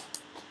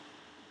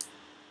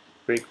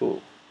 Very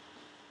cool.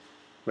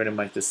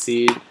 Randomize the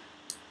seed.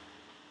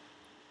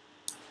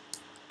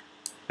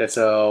 That's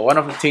one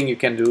of the things you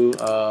can do,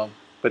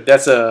 but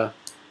that's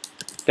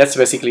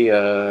basically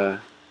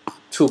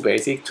too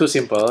basic, too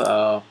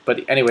simple.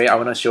 But anyway, I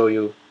want to show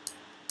you.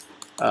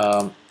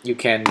 You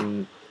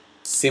can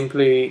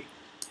simply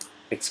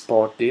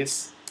export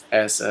this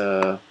as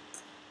a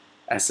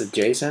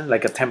JSON,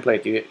 like a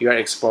template. You are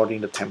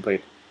exporting the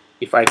template.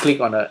 if I click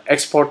on the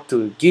export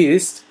to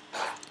GIS,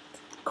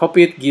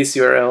 copy it GIS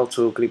URL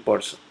to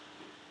clipboard.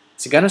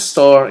 It's gonna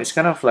store. It's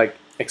kind of like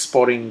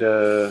exporting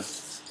the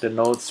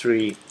node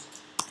tree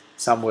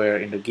somewhere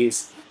in the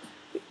GIS.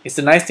 It's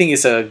the nice thing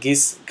is a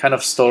GIS kind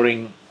of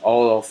storing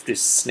all of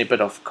this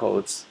snippet of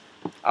codes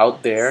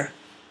out there.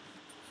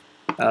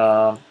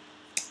 I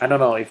don't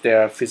know if they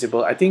are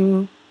visible. I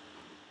think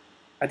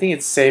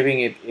it's saving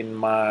it in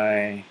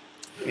my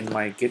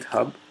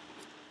GitHub.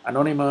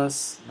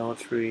 Anonymous node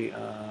tree.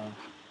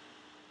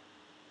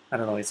 I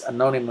don't know. It's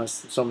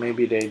anonymous, so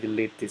maybe they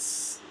delete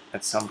this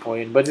at some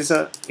point. But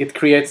it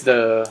creates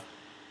the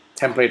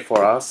template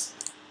for us.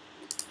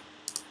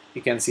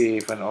 You can see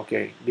even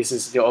okay, this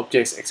is the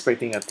objects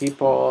expecting a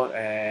teapot,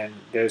 and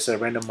there's a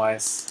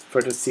randomized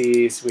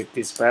vertices with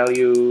this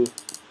value.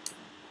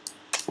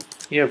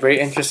 Yeah, very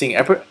interesting.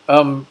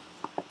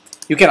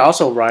 You can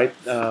also write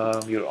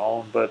your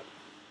own, but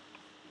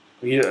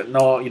you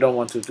don't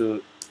want to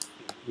do.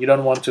 You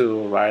don't want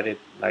to write it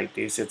like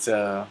this. It's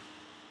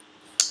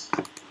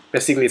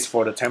basically it's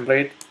for the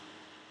template.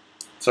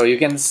 So you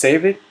can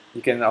save it.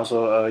 You can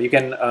also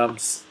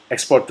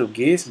export to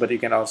GIS, but you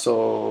can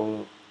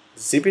also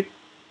zip it.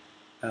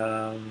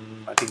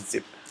 I think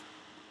zip.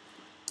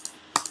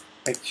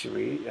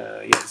 Actually,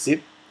 yeah,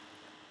 zip.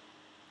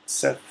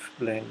 Self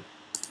blend.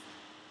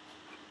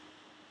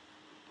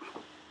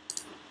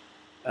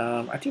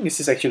 I think this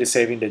is actually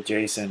saving the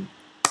JSON.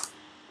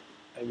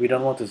 We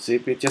don't want to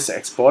zip it, just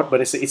export.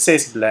 But it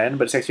says blend,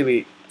 but it's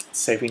actually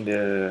saving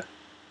the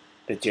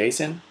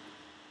JSON.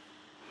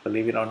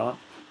 Believe it or not,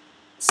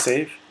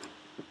 save.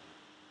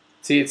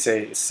 See, it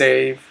says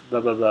save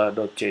blah blah blah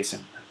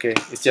 .json. Okay,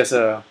 it's just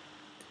a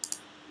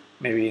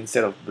maybe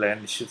instead of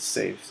blend, it should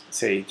say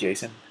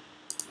JSON.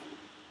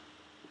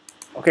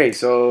 Okay,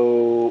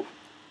 so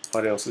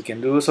what else we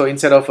can do? So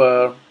instead of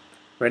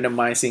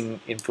randomizing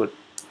input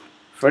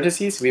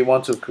vertices, we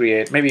want to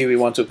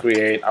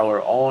create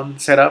our own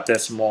setup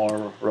that's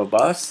more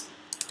robust.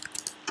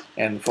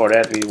 And for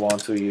that, we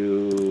want to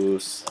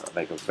use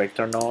like a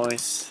vector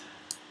noise.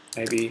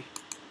 Maybe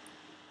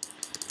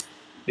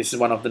this is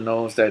one of the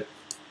nodes that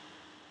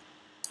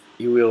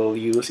you will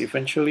use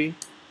eventually.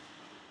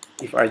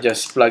 If I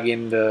just plug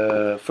in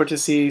the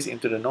vertices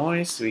into the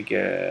noise, we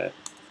get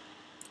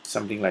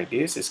something like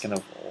this. It's kind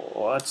of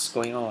what's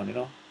going on, you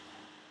know.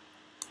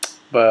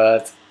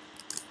 But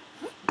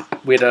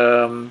with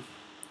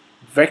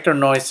vector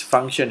noise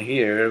function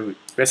here,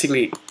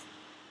 basically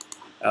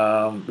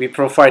we're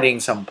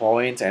providing some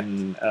points,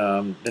 and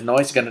the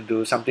noise is gonna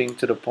do something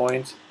to the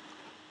points.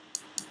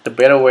 The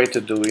better way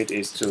to do it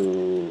is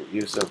to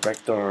use the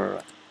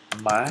vector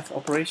math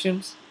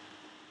operations,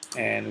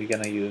 and we're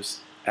gonna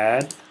use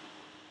add.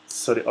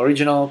 So the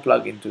original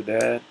plug into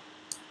that,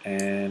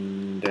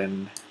 and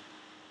then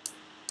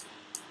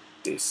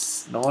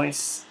this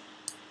noise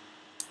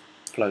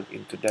plug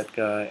into that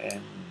guy,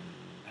 and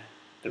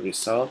the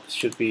result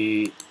should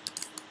be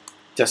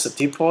just a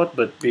teapot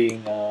but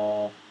being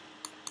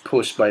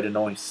pushed by the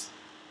noise.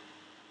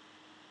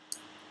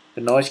 The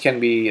noise can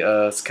be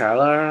a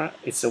scalar,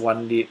 it's a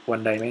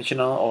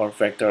one-dimensional, or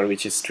vector,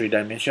 which is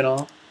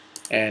three-dimensional,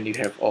 and you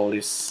have all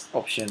these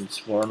options: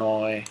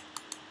 Voronoi,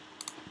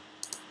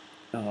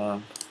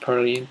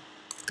 Perlin,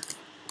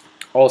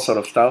 all sort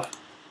of stuff.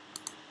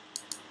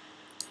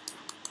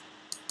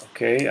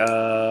 Okay,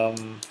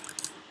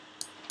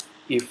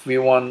 if we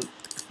want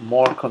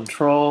more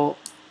control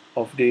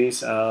of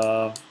this,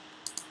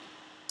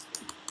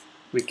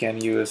 we can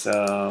use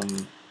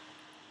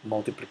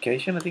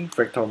multiplication, I think,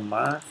 vector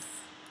math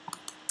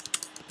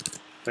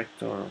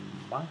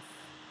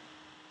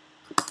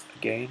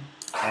again,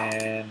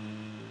 and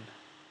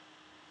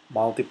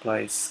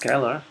multiply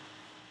scalar.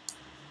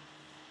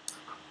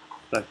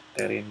 Plug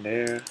that in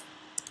there.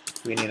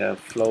 We need a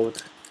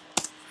float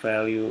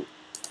value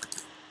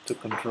to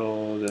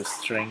control the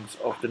strength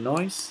of the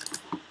noise.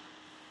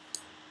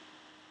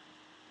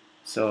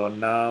 So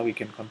now we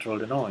can control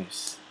the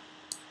noise.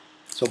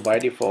 So by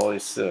default,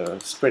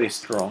 it's pretty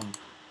strong.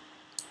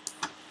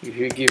 If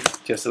you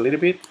give just a little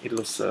bit, it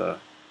looks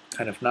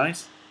kind of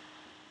nice.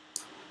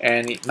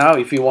 And now,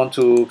 if you want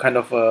to kind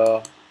of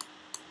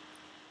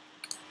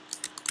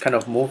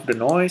move the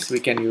noise, we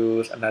can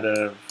use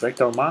another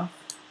vector math.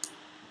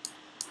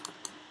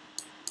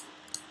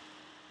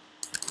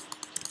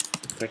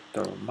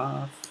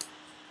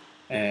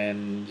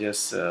 And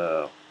just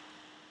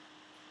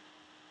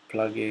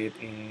plug it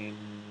in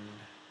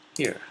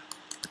here.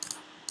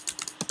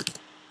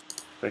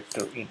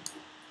 Vector in.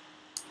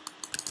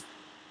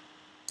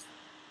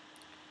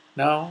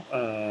 Now,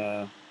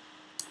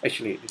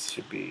 actually, this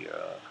should be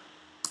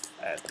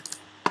add.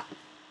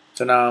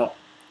 So now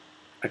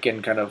I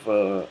can kind of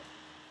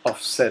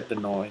offset the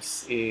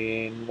noise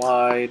in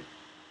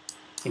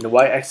the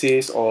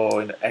y-axis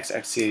or in the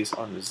x-axis,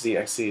 on the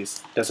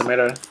z-axis. Doesn't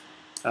matter,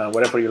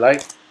 whatever you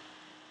like.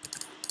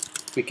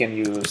 We can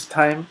use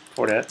time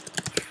for that,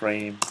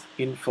 frame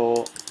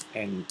info,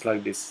 and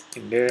plug this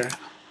in there.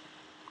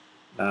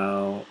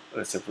 Now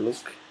let's have a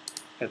look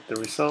at the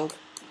result.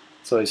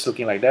 So it's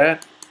looking like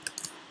that.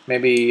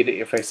 maybe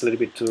the effect's a little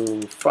bit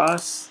too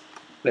fast.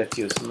 Let's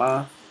use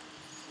math,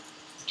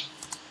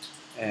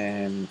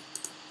 and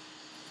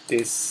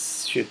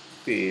this should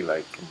be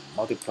like a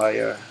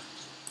multiplier.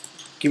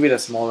 Give it a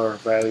smaller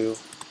value,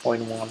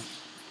 0.1.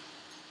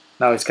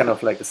 Now it's kind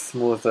of like a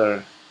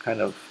smoother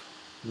kind of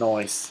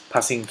noise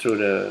passing through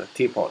the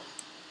teapot.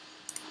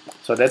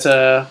 So that's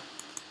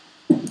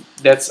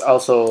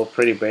also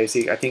pretty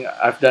basic. I think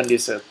I've done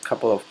this a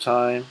couple of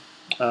times.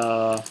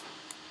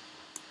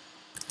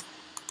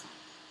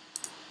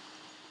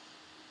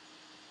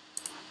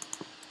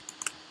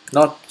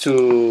 Not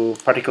too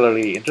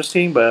particularly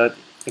interesting, but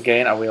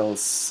again, I will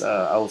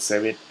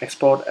save it.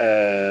 Export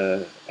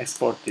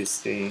this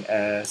thing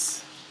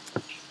as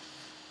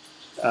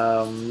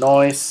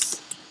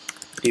noise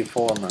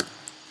deformer.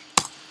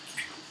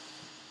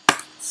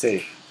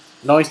 Save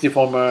noise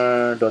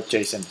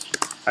deformer.json.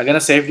 I'm gonna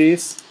save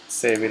this.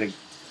 Save it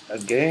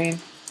again,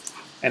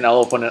 and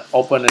I'll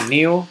open a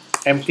new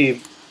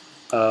empty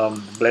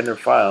Blender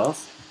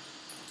files.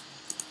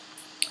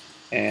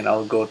 And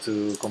I'll go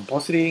to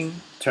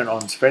compositing, turn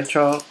on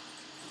Sverchok,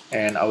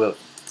 and I will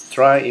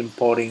try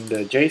importing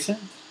the JSON.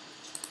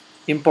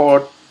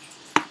 Import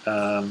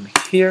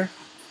here,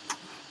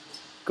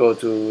 go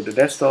to the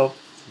desktop,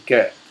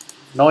 get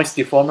noise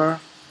deformer,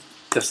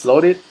 just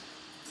load it,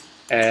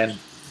 and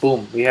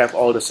boom, we have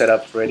all the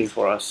setup ready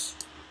for us.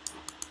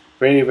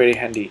 Very, very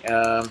handy.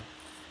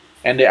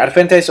 And the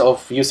advantage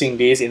of using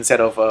this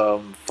instead of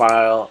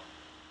file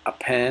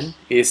append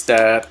is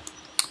that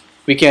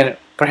we can,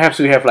 perhaps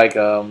we have like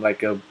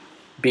a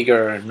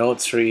bigger node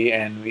tree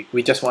and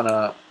we just want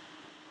to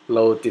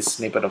load this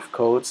snippet of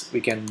codes.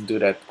 We can do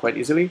that quite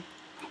easily.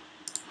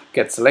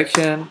 Get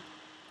selection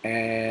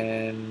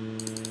and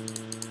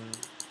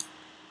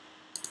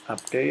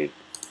update.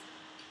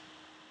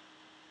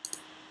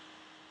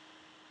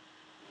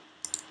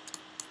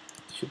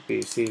 Should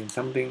be seeing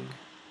something.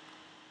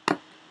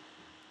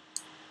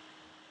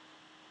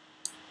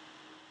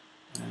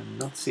 I'm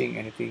not seeing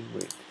anything.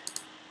 Wait.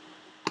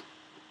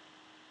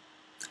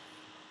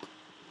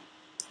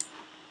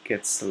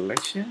 Get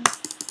selection,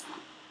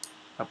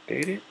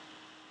 update it.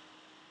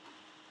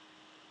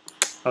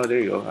 Oh, there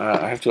you go.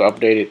 I have to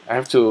update it. I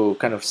have to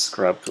kind of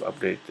scrub to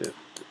update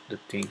the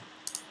thing.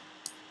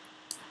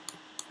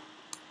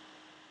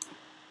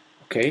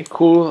 Okay,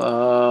 cool.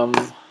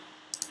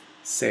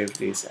 Save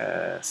this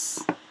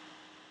as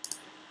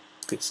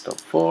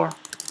PITSTOP 4.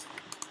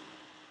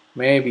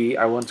 Maybe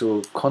I want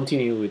to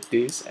continue with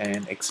this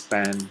and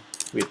expand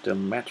with the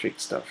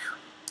matrix stuff.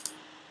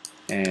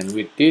 And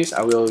with this,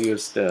 I will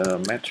use the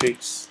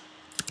matrix,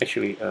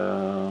 actually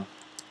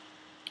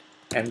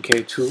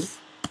MK2,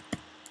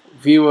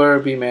 viewer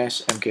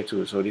bmesh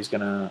MK2. So this is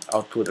gonna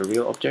output the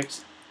real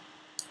objects.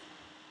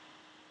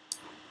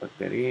 Plug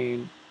that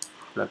in,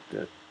 plug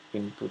the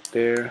input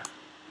there,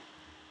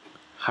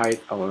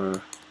 hide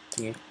our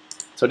thingy.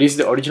 So this is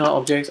the original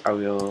objects. I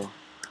will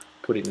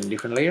put it in a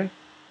different layer.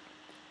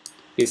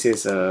 This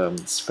is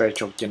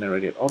Sverchok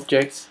generated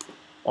objects,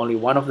 only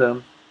one of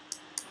them.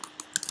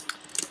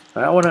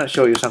 I want to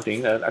show you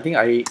something that I think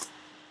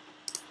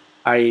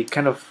I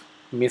kind of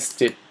missed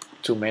it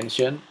to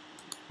mention.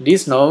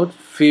 This node,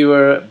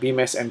 viewer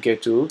bmesh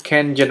MK2,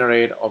 can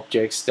generate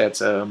objects that's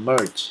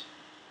merge.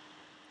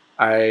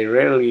 I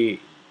rarely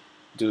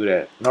do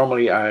that.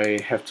 Normally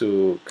I have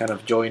to kind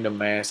of join the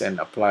mesh and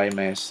apply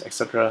mesh,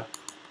 etc.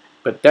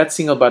 But that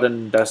single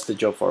button does the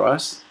job for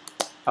us.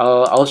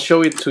 I'll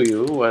show it to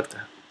you what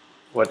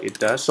it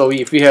does. So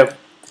if we have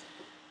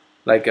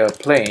like a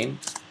plane,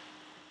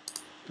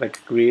 like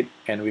a grid,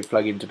 and we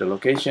plug into the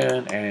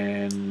location,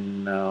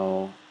 and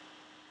now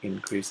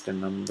increase the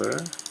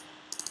number.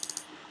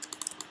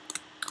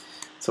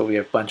 So we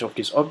have a bunch of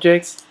these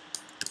objects.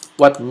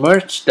 What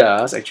merge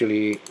does,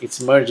 actually,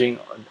 it's merging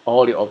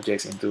all the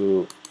objects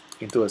into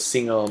a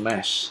single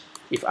mesh.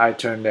 If I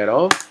turn that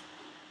off,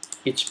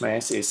 each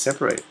mesh is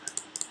separate.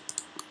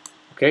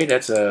 Okay,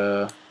 that's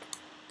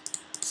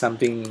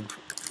something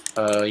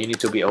you need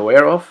to be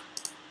aware of.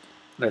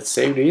 Let's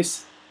save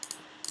this.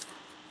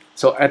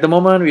 So at the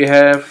moment we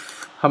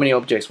have how many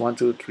objects? 1,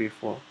 2, 3,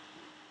 4,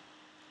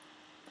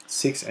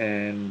 6,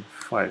 and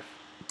 5.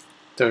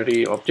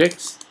 30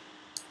 objects.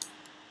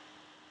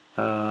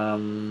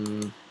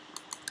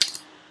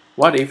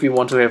 What if we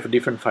want to have a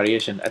different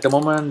variation? At the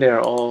moment they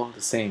are all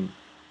the same.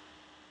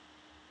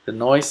 The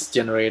noise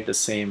generates the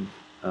same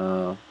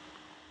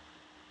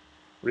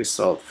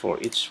result for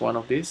each one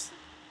of these.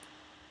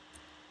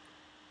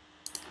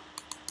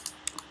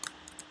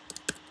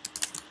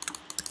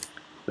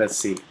 Let's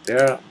see.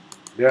 There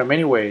are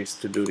many ways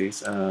to do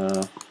this.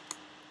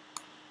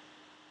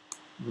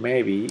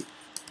 Maybe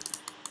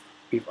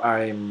if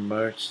I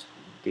merge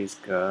this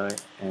guy,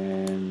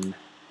 and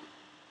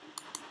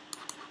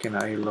can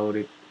I load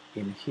it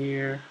in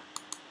here?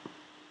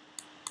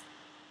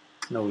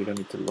 No, we don't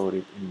need to load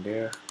it in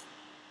there.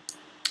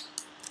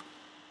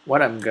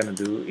 What I'm gonna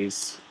do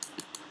is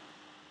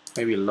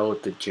maybe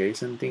load the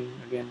JSON thing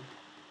again.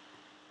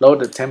 Load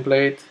the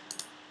template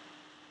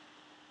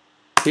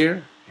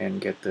here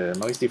and get the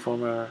noise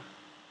deformer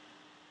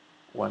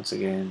once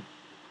again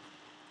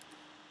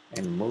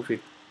and move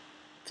it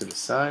to the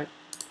side.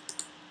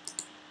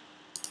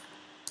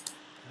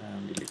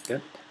 Delete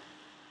that.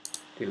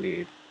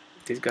 Delete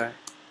this guy.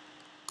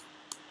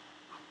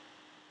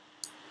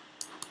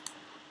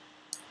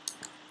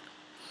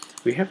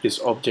 We have this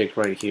object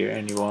right here,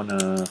 and you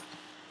wanna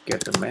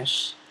get the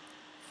mesh.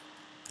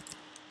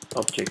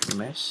 Object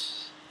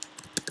mesh.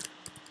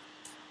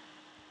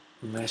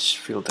 Mesh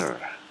filter.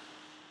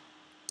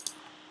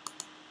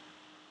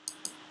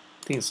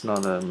 I think it's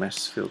not a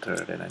mesh filter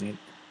that I need.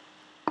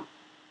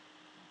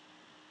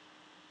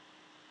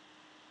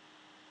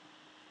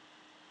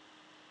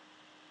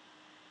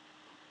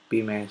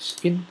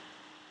 Bmesh in.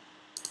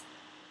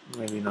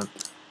 Maybe not.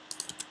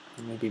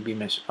 Maybe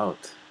bmesh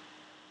out.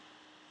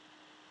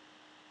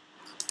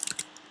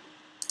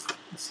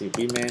 Let's see,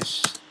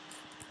 bmesh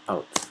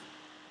out.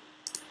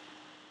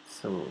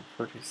 So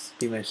for this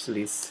bmesh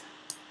list,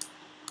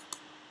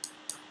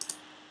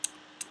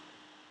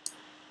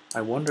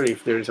 I wonder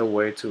if there is a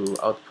way to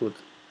output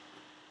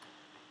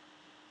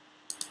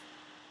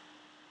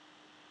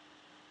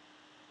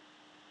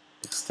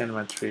extend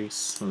matrix,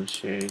 smooth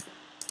shade,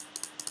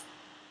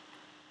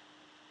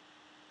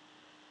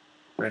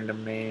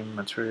 random name,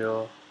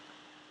 material.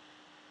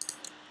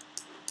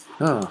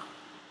 Oh,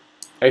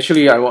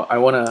 actually, I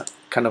want to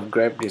kind of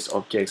grab these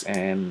objects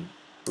and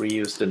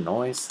reuse the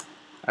noise.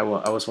 I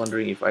was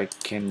wondering if I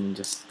can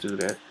just do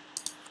that.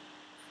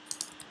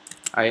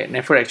 I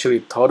never actually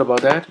thought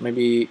about that.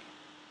 Maybe,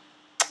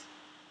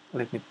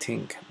 let me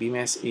think.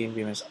 Bmesh in,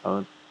 bmesh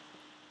out.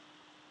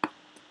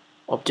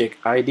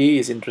 Object ID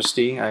is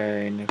interesting.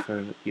 I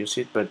never use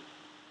it, but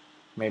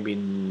maybe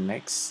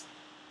next.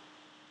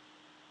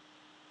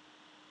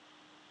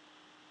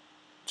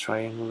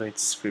 Triangulate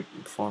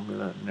script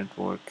formula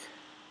network.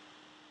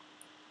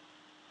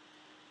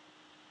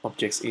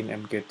 Objects in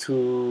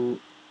MK2.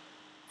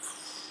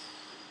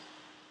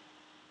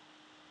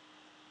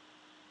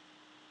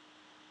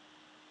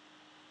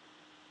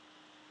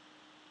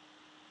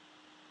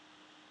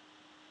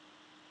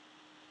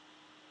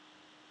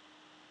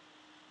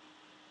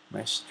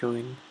 Mesh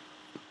join.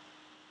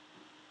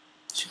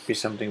 Should be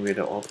something with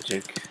the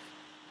object.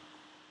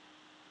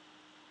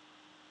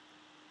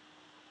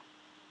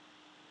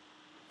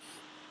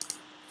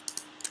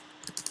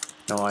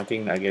 No, I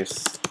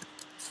guess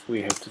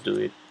we have to do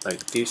it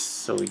like this.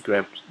 So we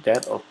grab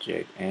that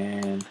object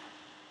and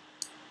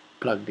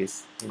plug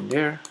this in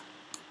there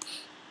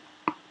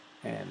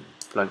and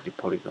plug the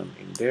polygon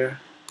in there.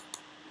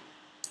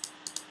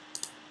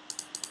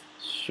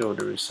 Show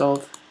the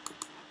result.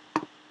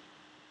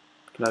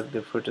 Plug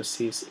the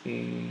vertices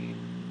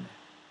in.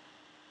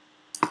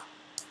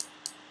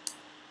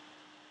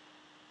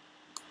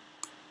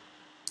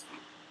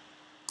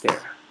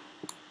 There.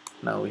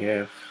 Now we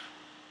have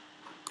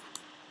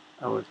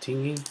our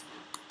thingy.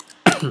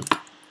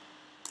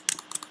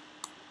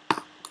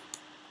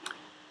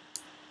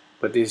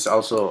 But this is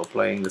also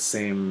applying the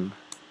same,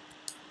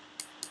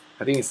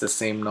 I think it's the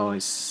same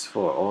noise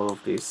for all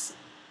of this,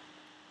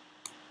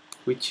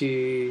 which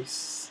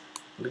is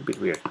a little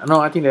bit weird.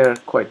 No, I think they're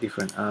quite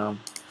different.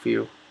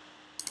 View,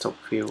 top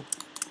view.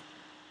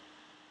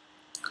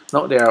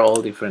 No, they are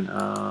all different.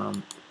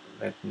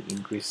 Let me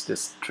increase the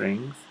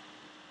strength.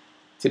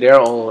 See, they are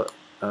all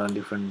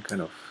different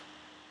kind of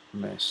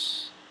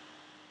mesh,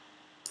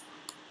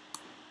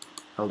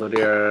 although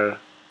they are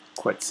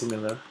quite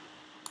similar.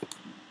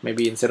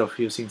 Maybe instead of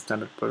using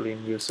standard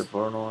Berlin, use a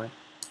Voronoi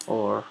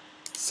or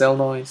cell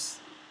noise.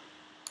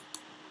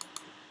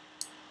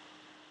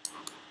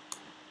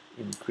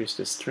 Increase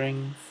the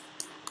strength.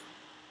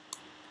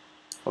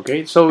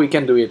 Okay, so we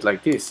can do it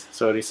like this.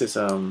 So this is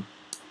so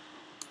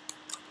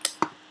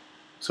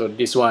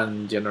this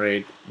one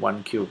generate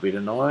one cube with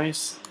a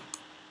noise.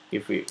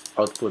 If we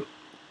output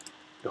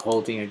the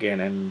whole thing again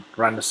and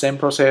run the same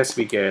process,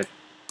 we get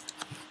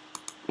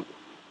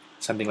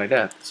something like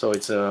that. So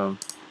it's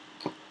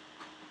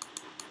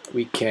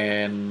we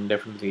can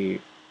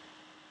definitely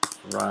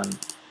run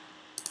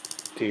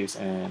this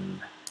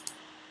and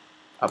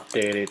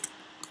update it.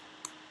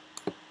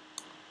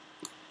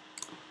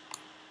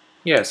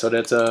 Yeah, so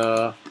that's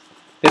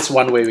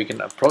one way we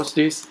can approach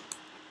this,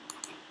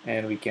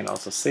 and we can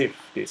also save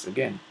this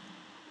again.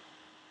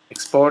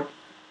 Export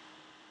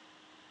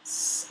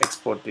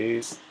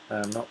this.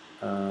 No,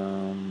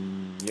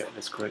 yeah,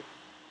 that's correct.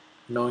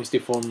 Noise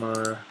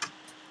deformer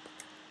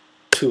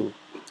 2.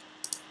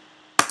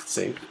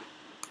 Save.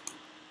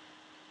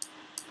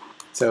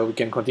 So we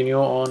can continue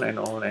on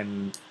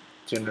and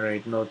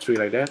generate node 3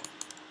 like that.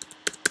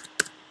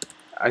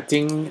 I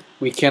think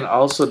we can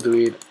also do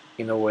it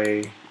in a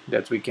way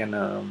that we can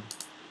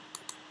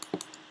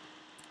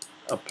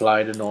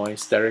apply the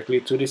noise directly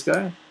to this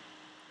guy.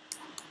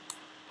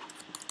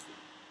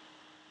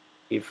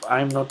 If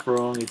I'm not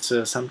wrong, it's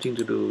something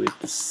to do with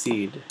the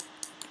seed.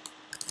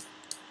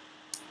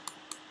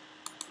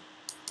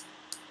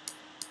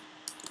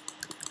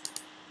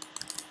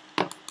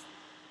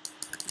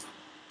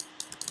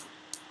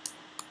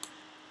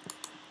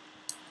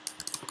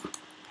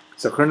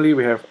 So currently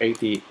we have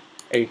 80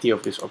 80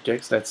 of these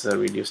objects. Let's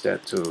reduce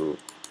that to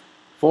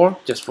 4,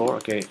 just 4.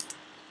 Okay.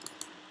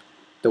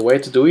 The way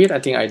to do it, I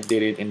think I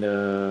did it in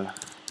the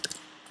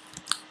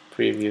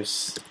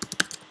previous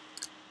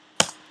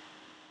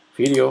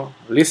video.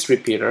 List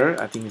repeater,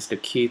 I think is the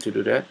key to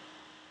do that.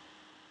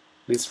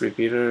 List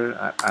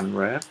repeater,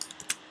 unwrap,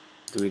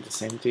 do it the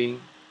same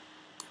thing.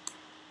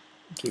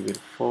 Give it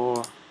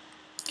 4,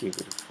 give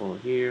it 4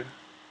 here,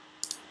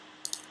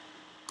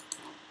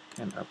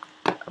 and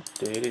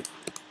update it.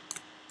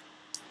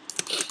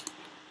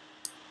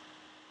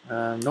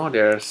 No,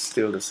 they're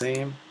still the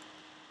same.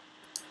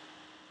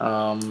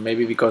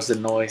 Maybe because the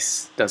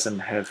noise doesn't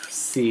have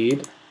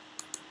seed.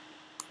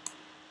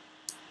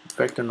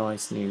 Vector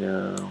noise need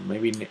a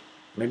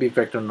maybe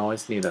vector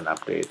noise need an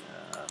update.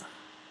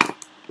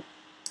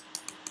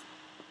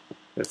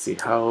 Let's see,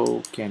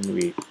 how can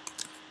we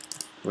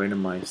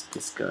randomize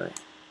this guy?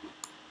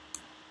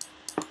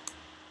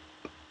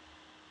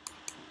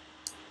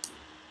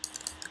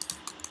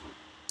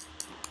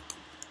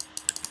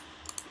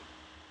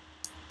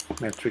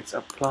 Matrix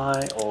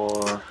apply,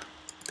 or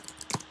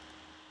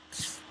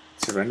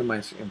to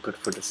randomize input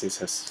for the sys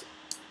has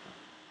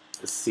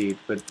the seed,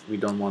 but we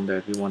don't want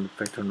that. We want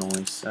vector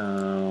noise.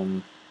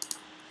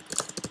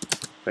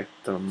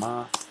 Vector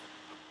math,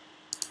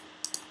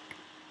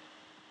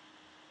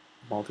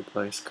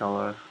 multiply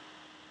scalar,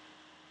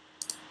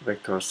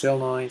 vector cell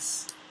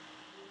noise.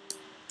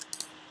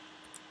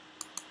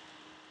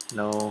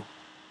 No.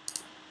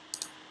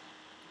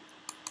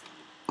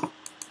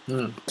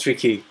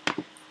 Tricky.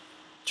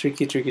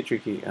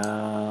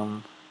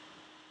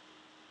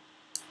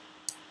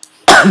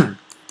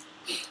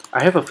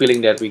 I have a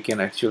feeling that we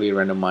can actually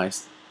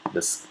randomize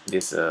this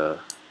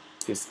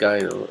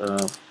guy.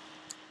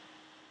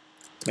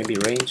 Maybe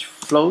range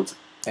float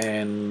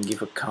and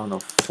give a count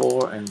of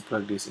 4 and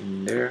plug this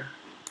in there.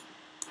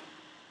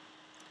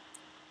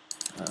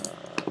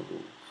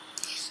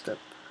 Step.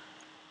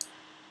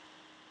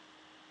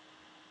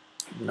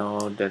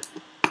 No, that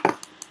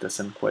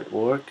doesn't quite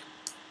work.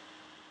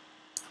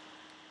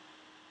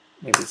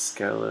 Maybe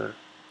scalar.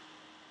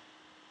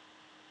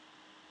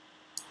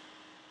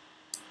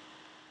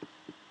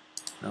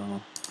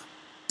 No.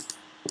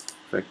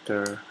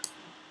 Vector.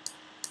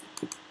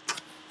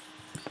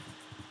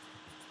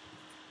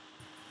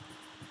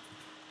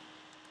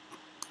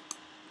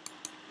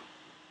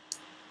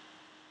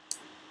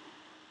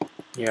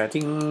 Yeah, I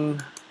think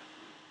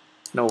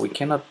no, we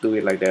cannot do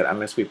it like that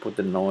unless we put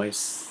the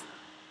noise,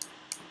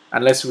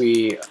 unless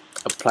we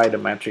apply the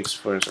matrix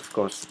first, of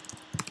course,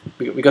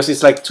 because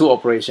it's like two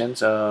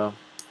operations.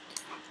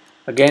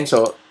 Again,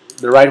 so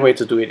the right way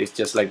to do it is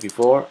just like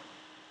before.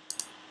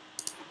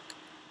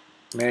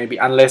 Maybe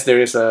unless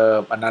there is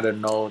another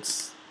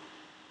nodes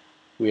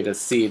with a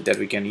seed that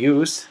we can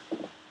use.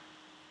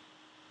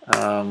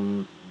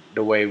 The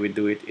way we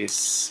do it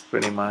is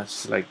pretty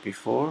much like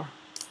before.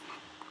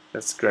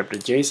 Let's grab the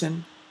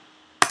JSON,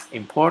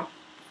 import,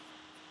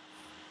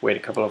 wait a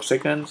couple of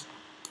seconds,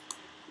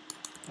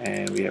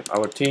 and we have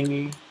our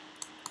thingy.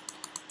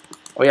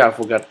 Oh yeah, I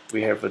forgot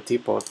we have a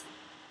teapot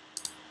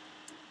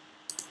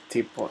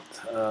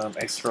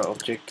extra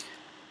object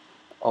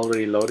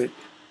already loaded.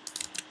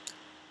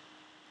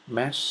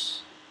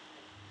 Mesh,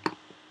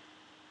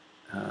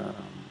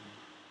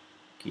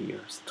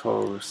 gears,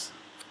 torus,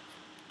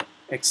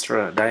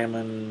 extra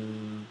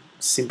diamond,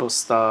 simple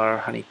star,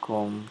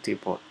 honeycomb,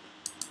 teapot.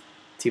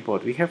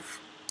 We have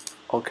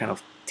all kind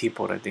of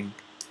teapot, I think.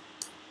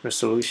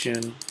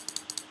 Resolution.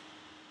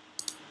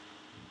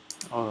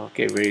 Oh,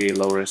 okay, very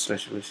low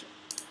resolution.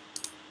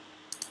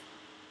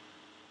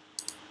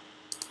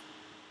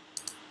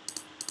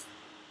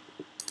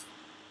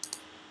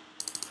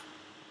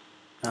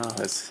 Now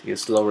let's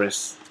use low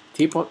res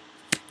teapot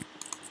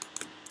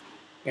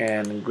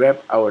and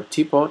grab our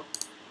teapot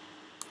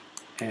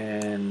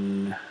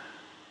and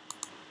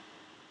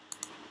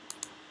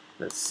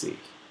let's see.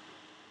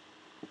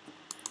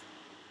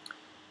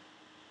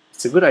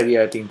 It's a good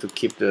idea, I think, to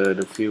keep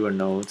the viewer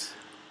nodes.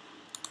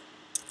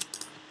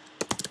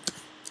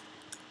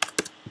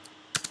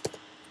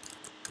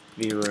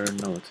 Viewer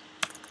node.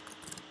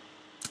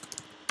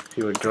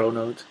 Viewer draw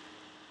node.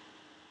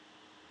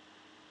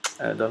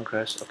 Don't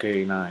crash.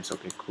 Okay, nice.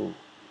 Okay, cool.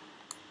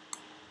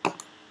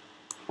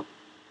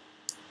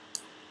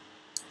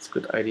 It's a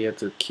good idea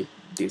to keep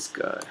this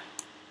guy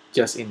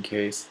just in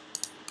case.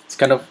 It's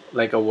kind of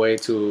like a way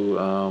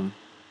to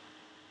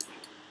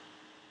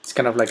it's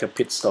kind of like a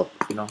pit stop,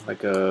 you know,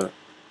 like a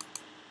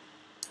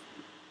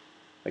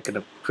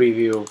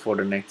preview for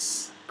the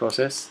next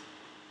process.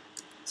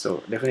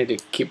 So definitely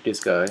keep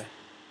this guy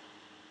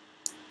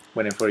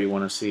whenever you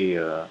want to see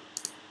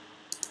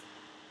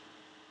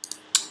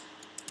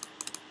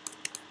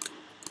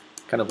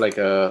kind of like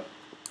a,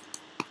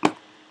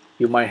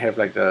 you might have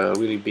like a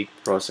really big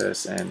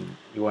process and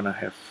you want to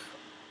have,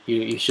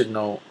 you should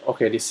know,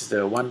 okay, this is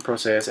the one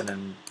process and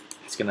then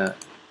it's gonna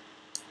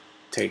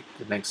take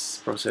the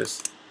next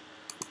process.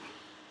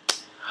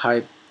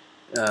 Hide,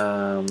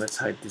 let's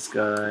hide this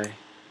guy,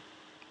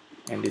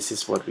 and this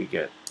is what we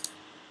get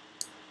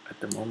at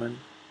the moment.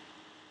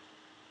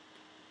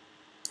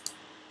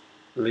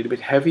 a little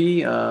bit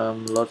heavy,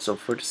 lots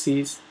of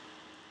vertices.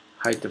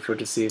 Hide the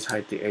vertices,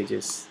 hide the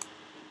edges,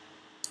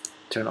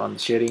 turn on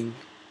shading.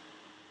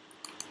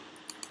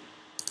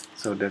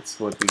 So that's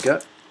what we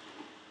got.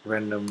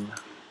 Random.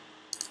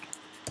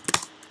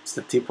 It's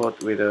the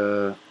teapot with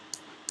a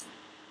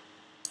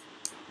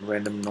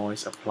random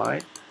noise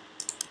applied.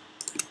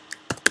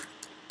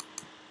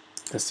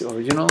 That's the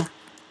original.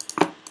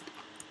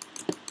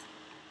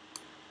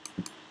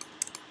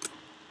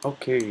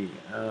 Okay,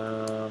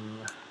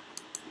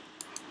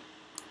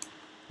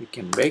 we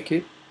can bake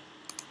it,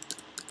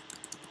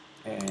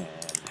 and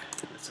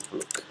let's have a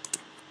look.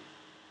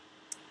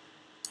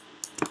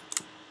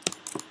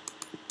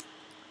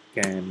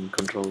 Again,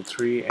 Control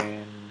 3,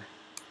 and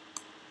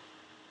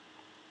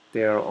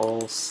they are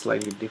all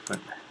slightly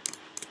different.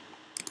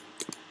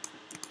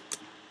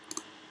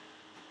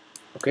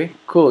 Okay,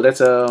 cool. That's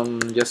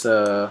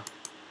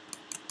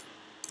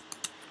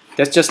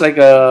just like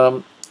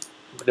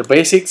the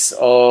basics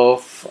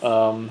of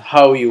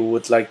how you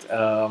would like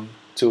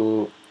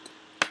to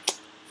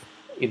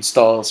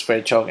install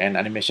Sverchok and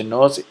Animation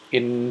Nodes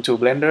into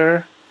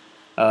Blender.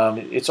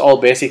 It's all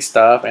basic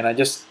stuff, and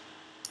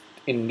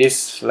in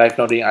this live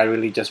noding, I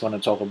really just want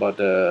to talk about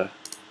the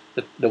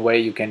way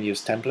you can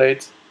use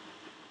templates.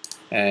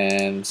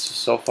 And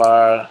so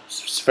far,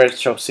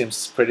 Sverchok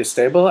seems pretty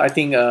stable. I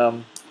think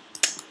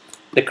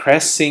the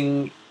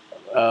crashing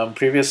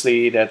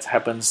previously that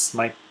happens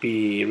might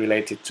be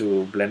related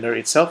to Blender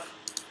itself.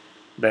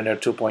 Blender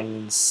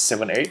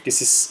 2.78.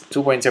 This is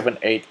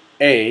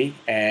 2.78a,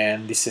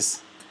 and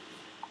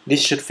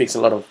this should fix a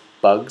lot of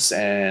bugs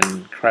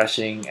and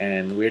crashing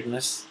and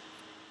weirdness.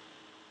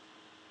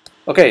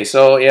 Okay,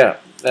 so yeah,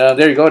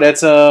 there you go.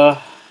 That's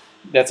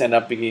ended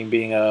up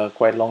being a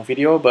quite long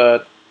video,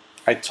 but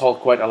I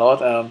talked quite a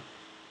lot.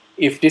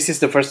 If this is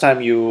the first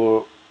time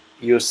you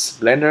use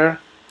Blender,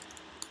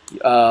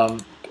 learn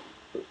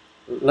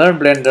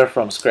Blender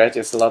from scratch.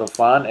 It's a lot of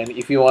fun, and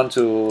if you want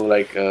to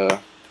like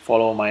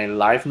follow my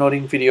live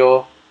noding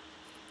video,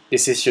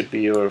 this should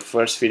be your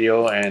first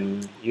video,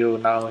 and you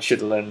now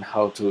should learn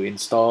how to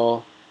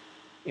install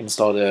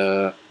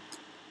the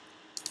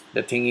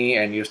thingy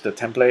and use the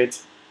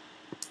templates.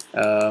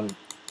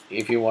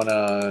 If you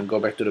wanna go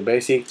back to the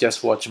basic,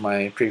 just watch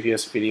my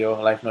previous video,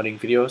 live noding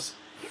videos.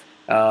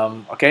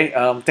 Okay,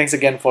 thanks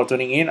again for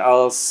tuning in.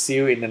 I'll see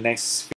you in the next video.